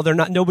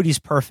nobody's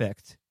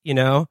perfect,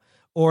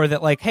 or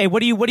that hey,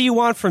 what do you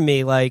want from me?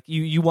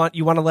 You want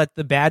to let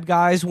the bad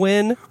guys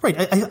win? Right.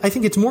 I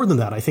think it's more than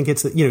that. I think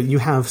it's that, you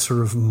have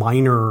sort of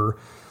minor,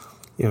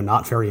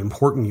 not very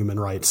important human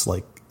rights,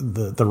 like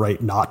the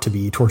right not to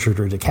be tortured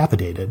or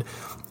decapitated.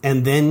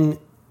 And then,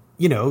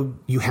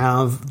 you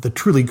have the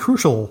truly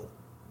crucial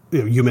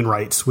human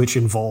rights, which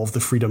involve the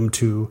freedom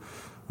to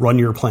run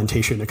your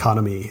plantation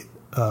economy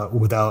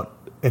without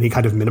any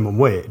kind of minimum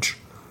wage.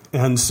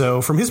 And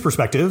so from his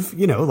perspective,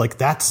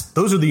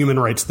 those are the human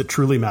rights that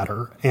truly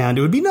matter. And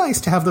it would be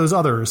nice to have those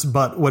others,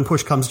 but when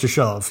push comes to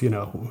shove,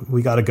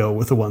 we got to go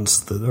with the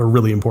ones that are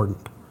really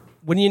important.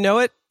 When you know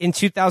it, in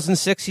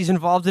 2006, he's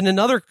involved in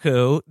another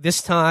coup,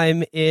 this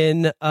time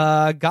in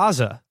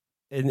Gaza,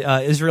 in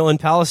Israel and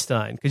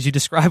Palestine. Because you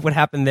describe what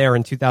happened there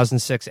in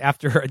 2006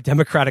 after a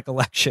Democratic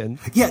election.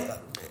 Yeah,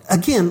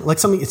 again,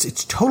 something,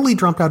 it's totally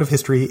dropped out of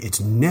history. It's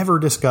never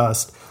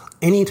discussed.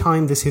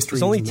 Anytime this history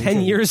is only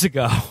 10 years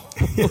ago.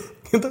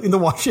 in the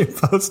Washington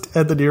Post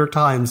and the New York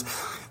Times,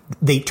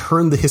 they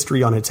turned the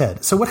history on its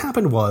head. So what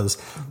happened was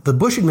the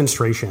Bush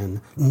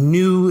administration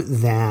knew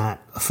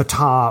that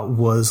Fatah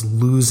was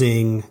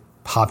losing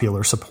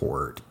popular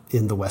support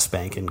in the West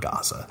Bank and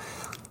Gaza.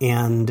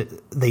 And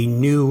they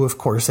knew, of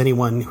course,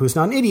 anyone who's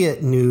not an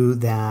idiot knew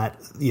that,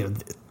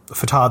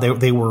 Fatah,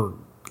 they were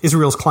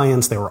Israel's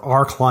clients, they were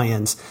our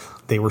clients.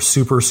 They were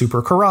super,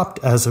 super corrupt,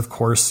 as, of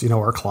course,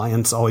 our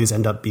clients always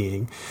end up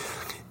being.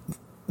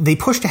 They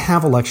pushed to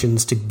have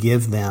elections to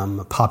give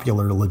them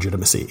popular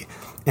legitimacy.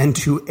 And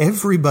to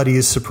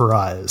everybody's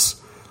surprise,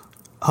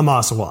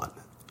 Hamas won.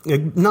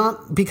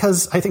 Not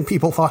because I think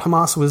people thought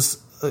Hamas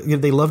was,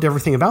 they loved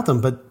everything about them,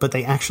 but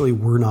they actually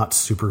were not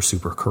super,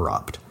 super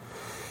corrupt.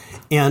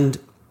 And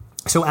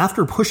so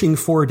after pushing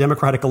for a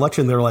democratic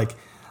election, they're like,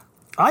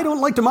 I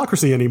don't like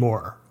democracy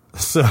anymore.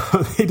 So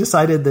they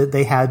decided that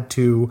they had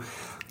to,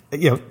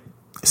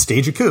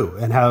 stage a coup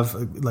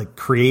and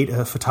create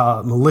a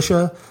Fatah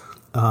militia.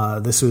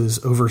 This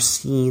was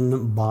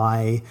overseen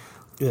by,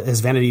 as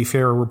Vanity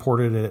Fair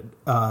reported it,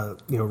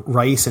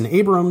 Rice and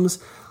Abrams.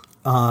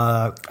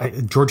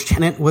 George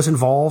Tenet was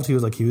involved. He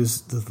was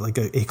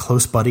a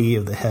close buddy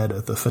of the head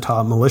of the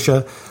Fatah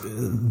militia.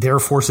 Their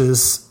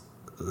forces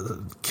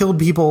killed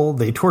people,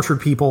 they tortured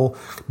people,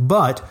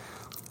 but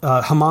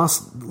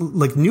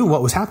Hamas knew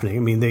what was happening. I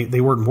mean,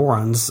 they weren't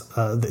morons.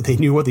 They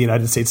knew what the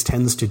United States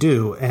tends to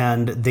do,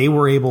 and they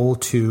were able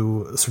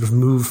to sort of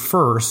move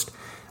first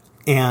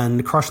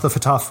and crush the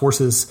Fatah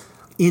forces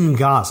in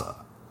Gaza.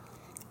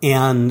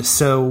 And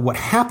so what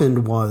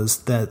happened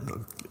was that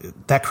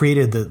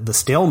created the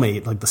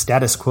stalemate, the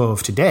status quo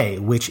of today,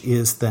 which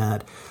is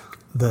that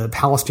the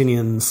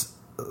Palestinians,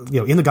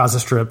 in the Gaza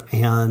Strip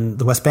and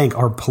the West Bank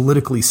are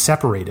politically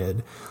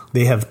separated.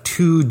 They have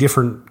two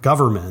different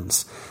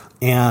governments.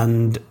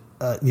 And,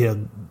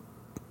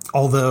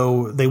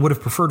 although they would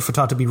have preferred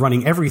Fatah to be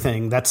running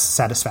everything, that's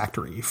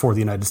satisfactory for the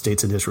United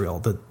States and Israel,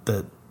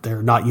 that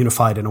they're not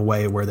unified in a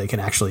way where they can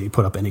actually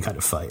put up any kind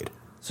of fight.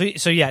 So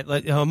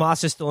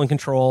Hamas is still in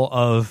control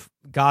of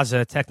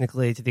Gaza,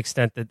 technically, to the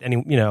extent that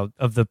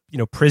of the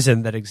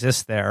prison that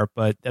exists there,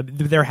 but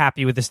they're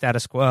happy with the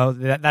status quo.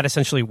 That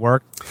essentially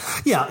worked.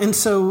 Yeah, and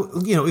so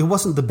it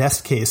wasn't the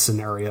best case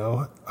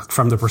scenario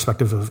from the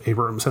perspective of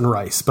Abrams and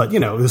Rice, but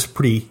it was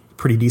pretty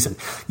decent.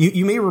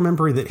 You may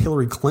remember that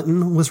Hillary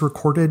Clinton was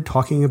recorded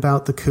talking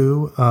about the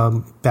coup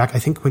back, I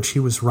think, when she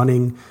was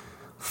running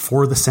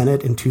for the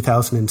Senate in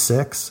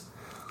 2006.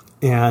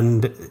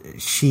 And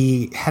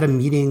she had a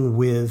meeting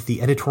with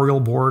the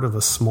editorial board of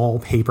a small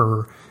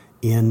paper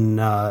in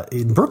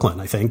Brooklyn,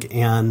 I think,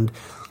 and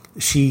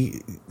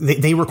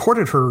they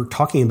recorded her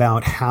talking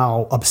about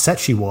how upset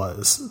she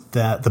was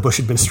that the Bush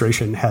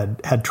administration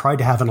had tried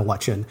to have an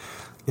election,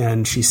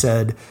 and she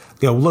said,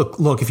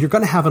 look, if you're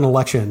going to have an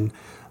election,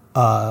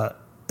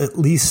 at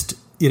least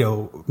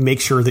make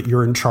sure that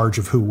you're in charge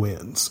of who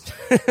wins.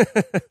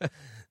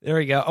 There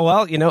we go. Oh,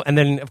 well, and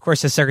then, of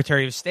course, as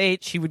Secretary of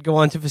State, she would go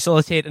on to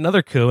facilitate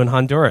another coup in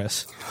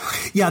Honduras.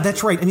 Yeah,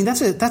 that's right. I mean,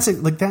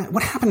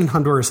 what happened in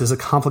Honduras is a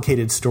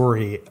complicated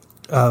story.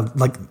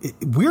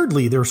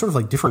 Weirdly, there were sort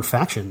of different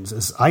factions,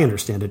 as I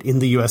understand it, in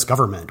the U.S.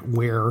 government,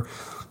 where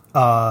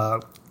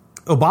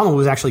Obama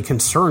was actually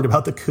concerned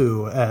about the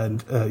coup,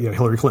 and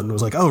Hillary Clinton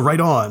was like, "Oh,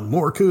 right on,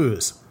 more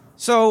coups."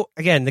 So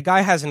again, the guy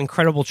has an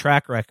incredible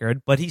track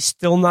record, but he's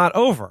still not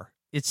over.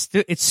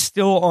 It's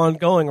still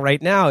ongoing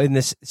right now in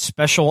this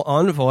special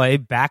envoy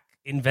back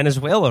in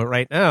Venezuela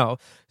right now.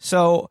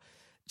 So,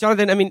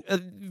 Jonathan, I mean,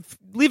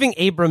 leaving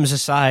Abrams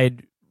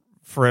aside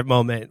for a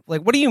moment,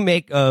 what do you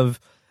make of,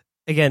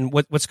 again,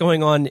 what's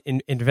going on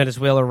in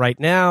Venezuela right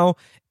now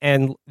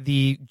and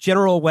the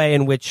general way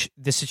in which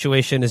this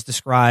situation is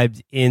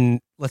described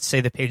in, let's say,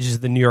 the pages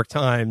of the New York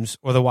Times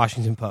or the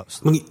Washington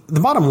Post? I mean,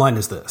 the bottom line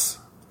is this.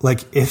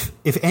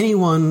 If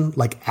anyone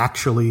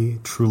actually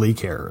truly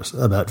cares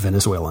about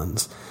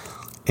Venezuelans,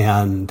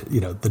 and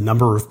the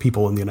number of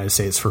people in the United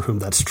States for whom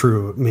that's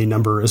true may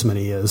number as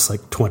many as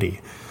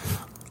 20.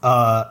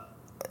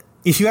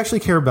 If you actually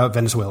care about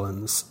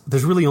Venezuelans,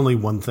 there's really only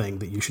one thing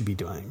that you should be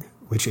doing,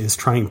 which is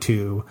trying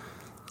to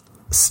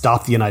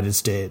stop the United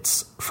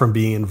States from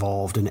being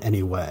involved in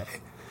any way.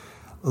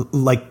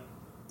 The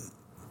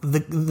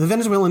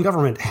Venezuelan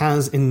government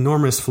has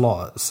enormous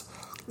flaws.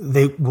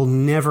 They will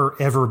never,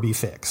 ever be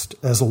fixed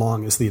as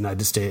long as the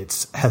United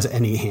States has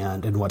any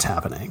hand in what's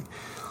happening.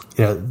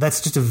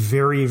 That's just a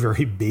very,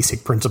 very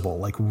basic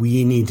principle.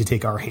 We need to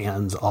take our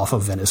hands off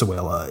of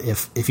Venezuela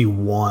if you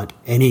want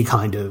any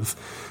kind of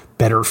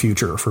better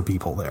future for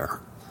people there.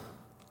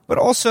 But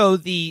also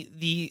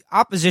the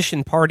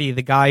opposition party,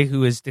 the guy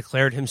who has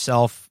declared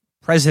himself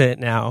president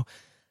now,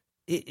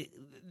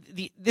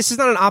 this is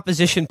not an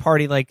opposition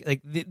party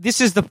this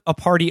is a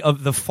party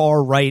of the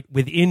far right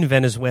within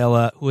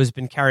Venezuela who has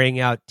been carrying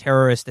out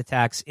terrorist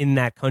attacks in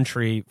that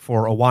country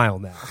for a while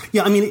now.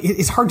 Yeah, I mean,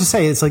 it's hard to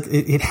say. It's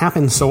it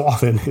happens so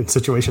often in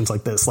situations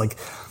like this.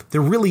 There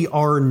really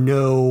are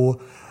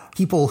no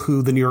people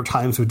who the New York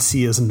Times would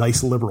see as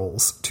nice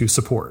liberals to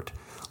support.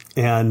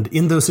 And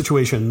in those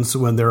situations,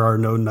 when there are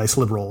no nice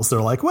liberals,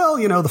 they're like, well,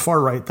 the far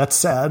right, that's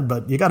sad,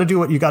 but you got to do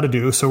what you got to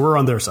do. So we're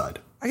on their side.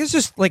 I guess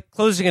just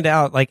closing it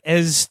out,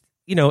 as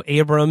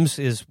Abrams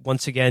is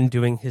once again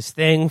doing his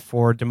thing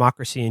for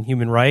democracy and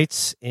human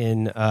rights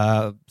in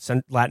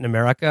Latin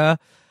America.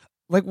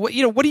 What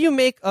do you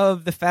make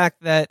of the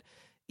fact that,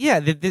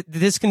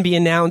 this can be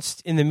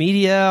announced in the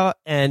media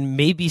and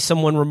maybe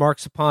someone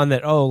remarks upon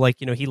that,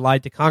 he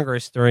lied to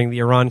Congress during the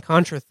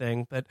Iran-Contra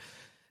thing, but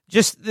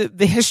just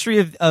the history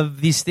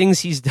of these things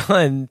he's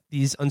done,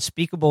 these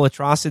unspeakable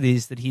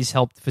atrocities that he's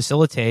helped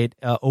facilitate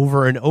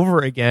over and over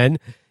again,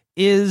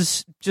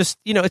 is just,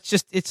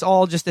 it's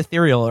all just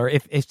ethereal, or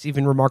if it's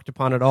even remarked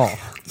upon at all.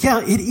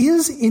 Yeah, it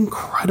is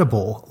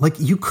incredible.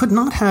 You could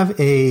not have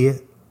a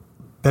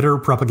better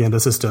propaganda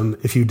system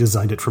if you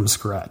designed it from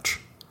scratch.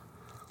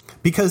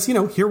 Because,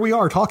 here we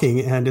are talking,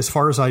 and as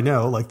far as I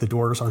know, the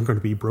doors aren't going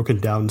to be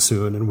broken down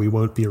soon and we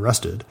won't be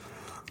arrested.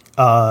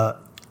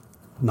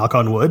 knock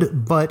on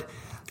wood. But,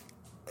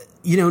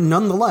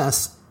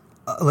 nonetheless,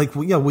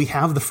 we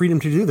have the freedom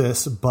to do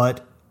this,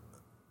 but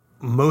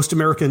most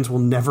Americans will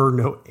never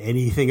know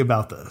anything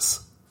about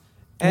this.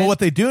 Well, what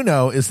they do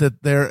know is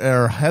that there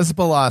are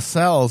Hezbollah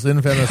cells in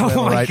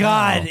Venezuela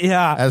now.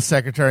 Yeah. As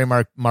Secretary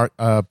Mark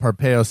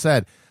Pompeo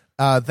said.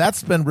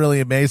 That's been really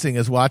amazing,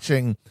 is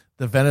watching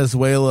the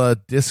Venezuela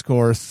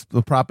discourse,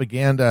 the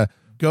propaganda,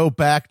 go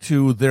back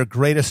to their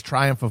greatest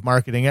triumph of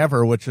marketing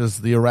ever, which is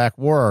the Iraq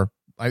War.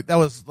 That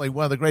was like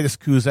one of the greatest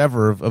coups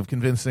ever of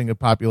convincing a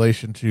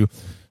population to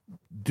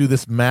do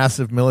this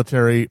massive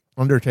military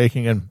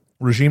undertaking and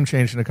regime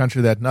change in a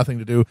country that had nothing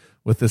to do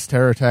with this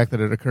terror attack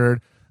that had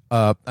occurred.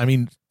 To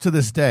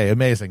this day,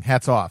 amazing.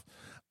 Hats off.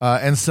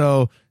 And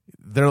so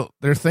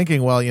they're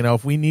thinking, well,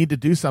 if we need to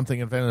do something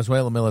in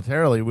Venezuela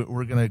militarily,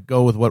 we're going to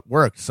go with what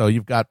worked. So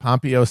you've got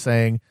Pompeo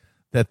saying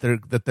that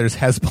there's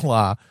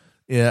Hezbollah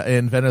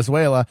in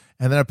Venezuela,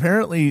 and then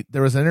apparently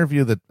there was an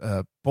interview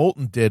that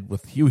Bolton did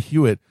with Hugh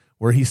Hewitt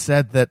where he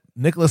said that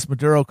Nicolas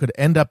Maduro could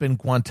end up in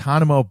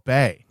Guantanamo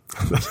Bay.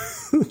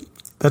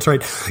 That's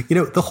right.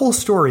 The whole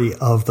story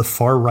of the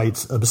far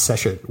right's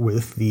obsession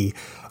with the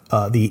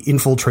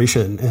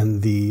infiltration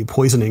and the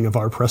poisoning of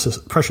our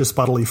precious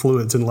bodily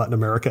fluids in Latin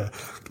America,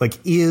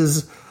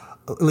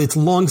 it's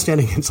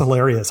longstanding. It's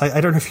hilarious.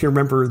 I don't know if you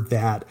remember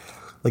that,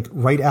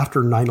 right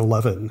after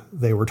 9/11,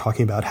 they were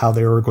talking about how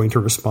they were going to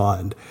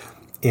respond.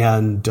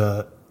 And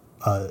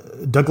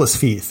Douglas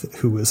Feith,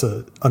 who was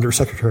a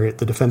undersecretary at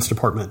the Defense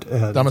Department,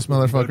 dumbest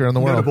motherfucker in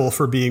the world, notable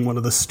for being one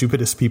of the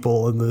stupidest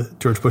people in the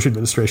George Bush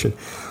administration,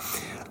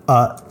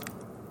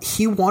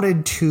 he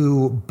wanted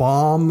to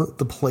bomb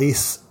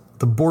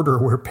the border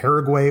where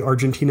Paraguay,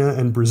 Argentina,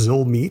 and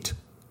Brazil meet,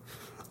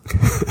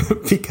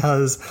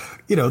 because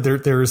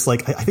there's I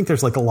think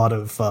there's a lot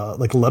of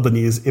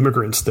Lebanese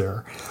immigrants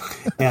there,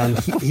 and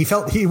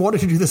he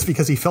wanted to do this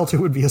because he felt it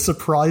would be a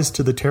surprise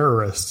to the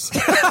terrorists.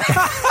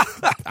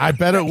 I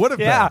bet it would have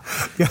been. Yeah,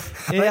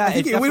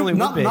 it definitely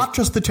would be. Not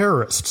just the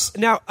terrorists.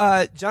 Now,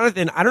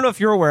 Jonathan, I don't know if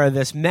you're aware of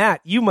this. Matt,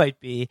 you might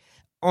be.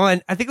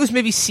 On, I think it was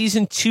maybe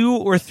season 2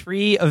 or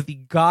 3 of the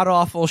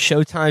god-awful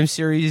Showtime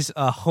series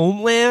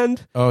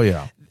Homeland. Oh,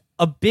 yeah.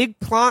 A big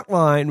plot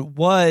line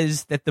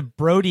was that the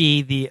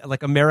Brody, the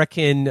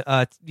American,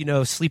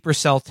 sleeper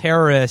cell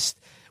terrorist,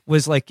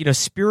 was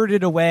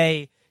spirited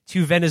away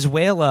to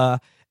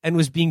Venezuela and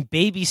was being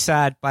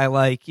babysat by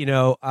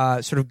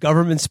sort of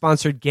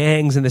government-sponsored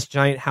gangs in this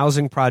giant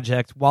housing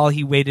project while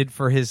he waited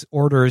for his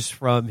orders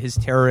from his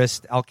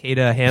terrorist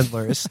Al-Qaeda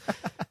handlers.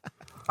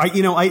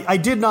 I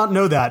did not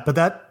know that, but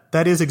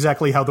that is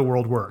exactly how the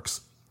world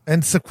works.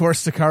 And of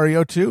course,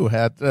 Sicario too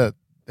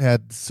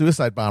had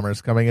suicide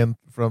bombers coming in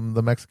from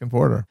the Mexican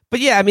border. But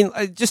yeah,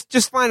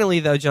 just finally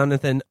though,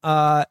 Jonathan,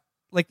 that's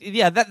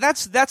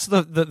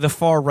the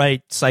far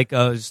right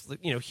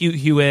psychos. Hugh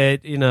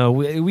Hewitt.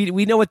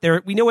 We know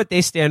what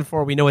they stand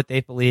for. We know what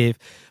they believe.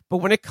 But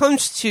when it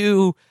comes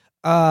to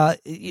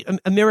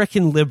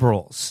American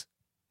liberals,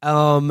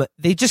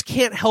 they just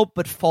can't help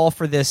but fall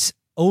for this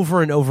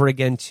over and over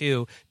again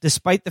too,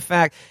 despite the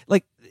fact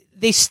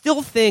they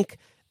still think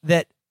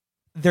that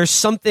there's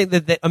something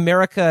that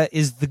America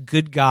is the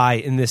good guy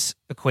in this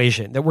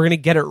equation, that we're going to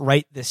get it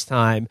right this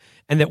time,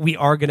 and that we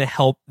are going to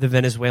help the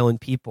Venezuelan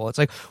people. It's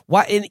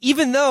why? And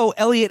even though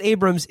Elliott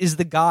Abrams is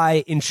the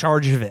guy in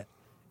charge of it,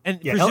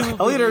 and Elliott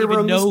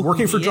Abrams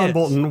working for John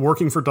Bolton,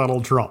 working for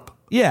Donald Trump.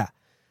 Yeah.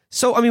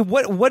 So,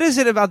 what is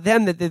it about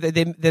them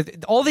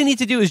that all they need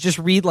to do is just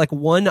read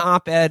one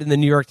op-ed in the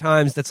New York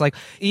Times that's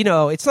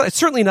it's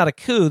certainly not a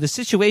coup. The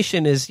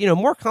situation is,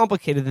 more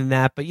complicated than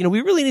that, but,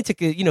 we really need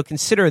to,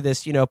 consider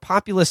this,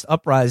 populist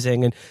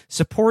uprising and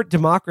support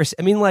democracy.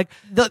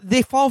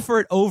 They fall for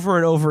it over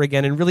and over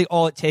again, and really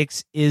all it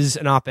takes is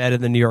an op-ed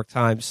in the New York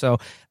Times. So,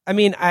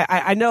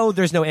 I know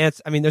there's no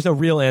answer. There's no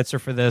real answer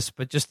for this,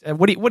 but just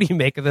what do you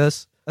make of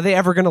this? Are they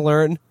ever going to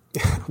learn?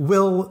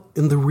 Will,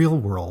 in the real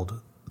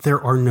world, there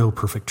are no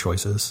perfect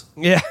choices.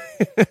 Yeah.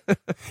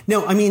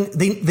 No,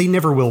 they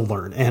never will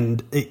learn.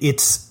 And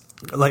it's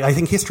I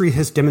think history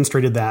has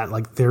demonstrated that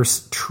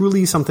there's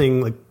truly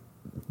something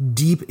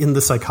deep in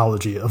the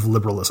psychology of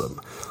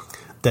liberalism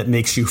that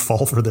makes you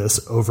fall for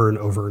this over and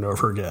over and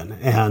over again.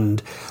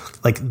 And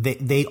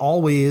they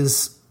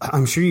always,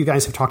 I'm sure you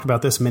guys have talked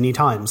about this many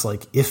times.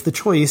 If the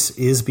choice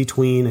is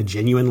between a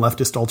genuine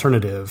leftist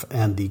alternative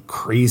and the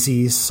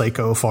crazy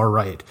psycho far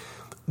right,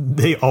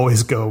 they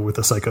always go with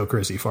the psycho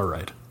crazy far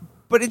right.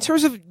 But in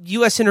terms of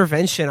U.S.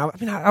 intervention,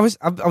 I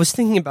was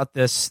thinking about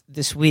this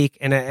week,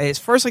 and as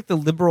far as the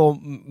liberal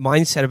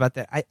mindset about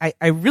that,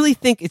 I really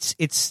think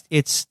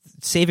it's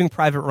Saving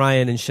Private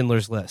Ryan and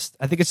Schindler's List.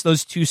 I think it's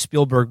those two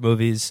Spielberg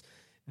movies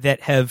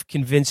that have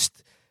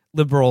convinced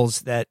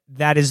liberals that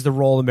is the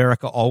role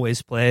America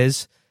always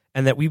plays,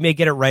 and that we may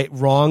get it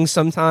wrong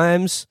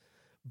sometimes,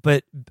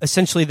 but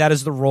essentially that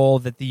is the role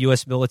that the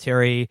U.S.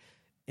 military,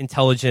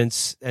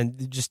 intelligence,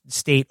 and just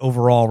state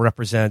overall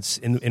represents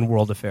in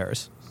world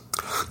affairs.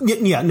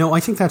 Yeah, no,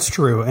 I think that's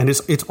true. And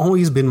it's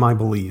always been my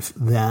belief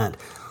that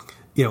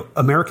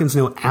Americans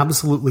know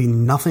absolutely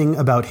nothing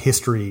about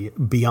history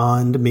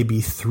beyond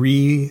maybe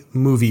 3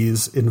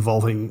 movies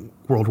involving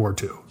World War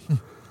II.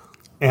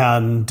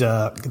 And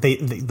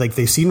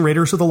they've seen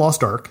Raiders of the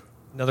Lost Ark.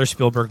 Another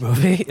Spielberg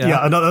movie.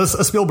 Yeah, a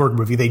Spielberg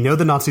movie. They know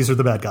the Nazis are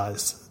the bad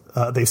guys.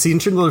 They've seen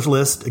Schindler's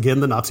List.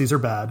 Again, the Nazis are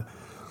bad.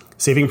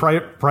 Saving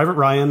Private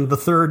Ryan, the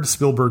 3rd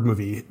Spielberg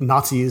movie.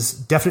 Nazis,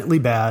 definitely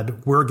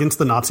bad. We're against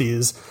the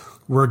Nazis.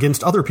 We're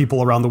against other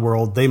people around the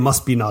world. They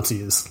must be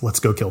Nazis. Let's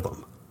go kill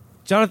them.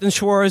 Jonathan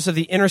Schwarz of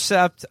The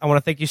Intercept, I want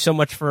to thank you so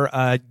much for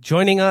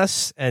joining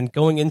us and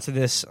going into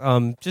this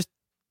just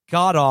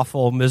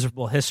god-awful,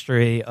 miserable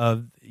history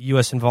of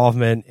U.S.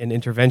 involvement and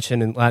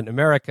intervention in Latin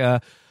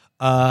America.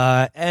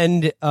 Will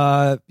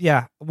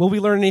we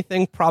learn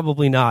anything?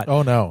 Probably not.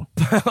 Oh, no.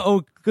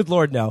 Oh, good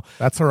Lord, no.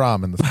 That's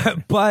haram in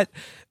the But,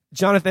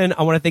 Jonathan,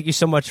 I want to thank you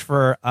so much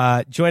for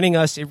joining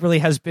us. It really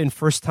has been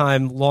first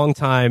time, long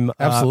time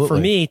for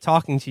me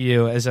talking to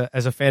you as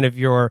a fan of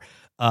your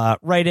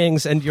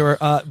writings and your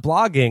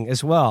blogging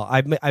as well.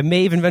 I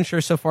may even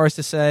venture so far as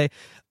to say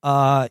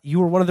you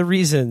were one of the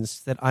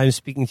reasons that I'm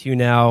speaking to you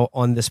now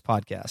on this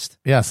podcast.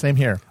 Yeah, same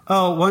here.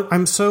 Oh, well,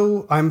 I'm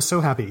so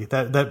happy.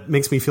 That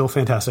makes me feel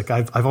fantastic.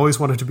 I've always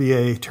wanted to be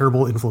a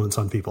terrible influence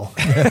on people.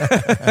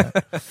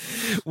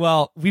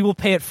 Well, we will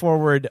pay it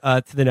forward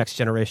to the next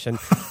generation.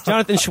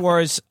 Jonathan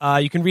Schwarz,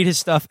 you can read his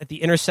stuff at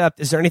The Intercept.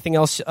 Is there anything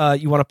else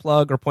you want to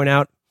plug or point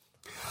out?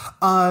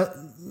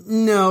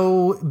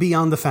 No,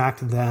 beyond the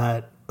fact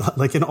that,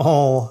 like, in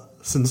all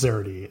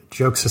sincerity,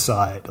 jokes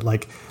aside,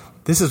 like,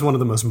 this is one of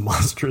the most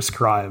monstrous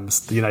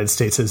crimes the United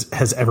States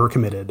has ever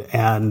committed.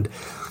 And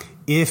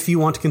if you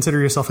want to consider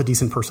yourself a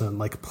decent person,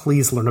 like,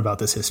 please learn about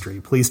this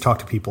history. Please talk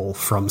to people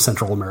from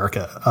Central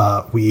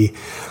America. We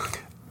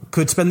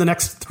could spend the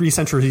next 3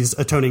 centuries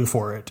atoning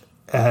for it.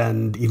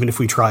 And even if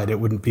we tried, it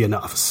wouldn't be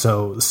enough.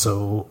 So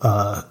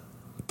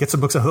get some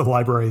books out of the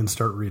library and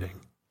start reading.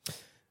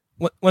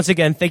 Once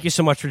again, thank you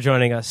so much for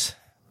joining us.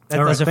 That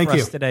does it for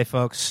us today,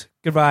 folks.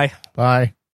 Goodbye. Bye.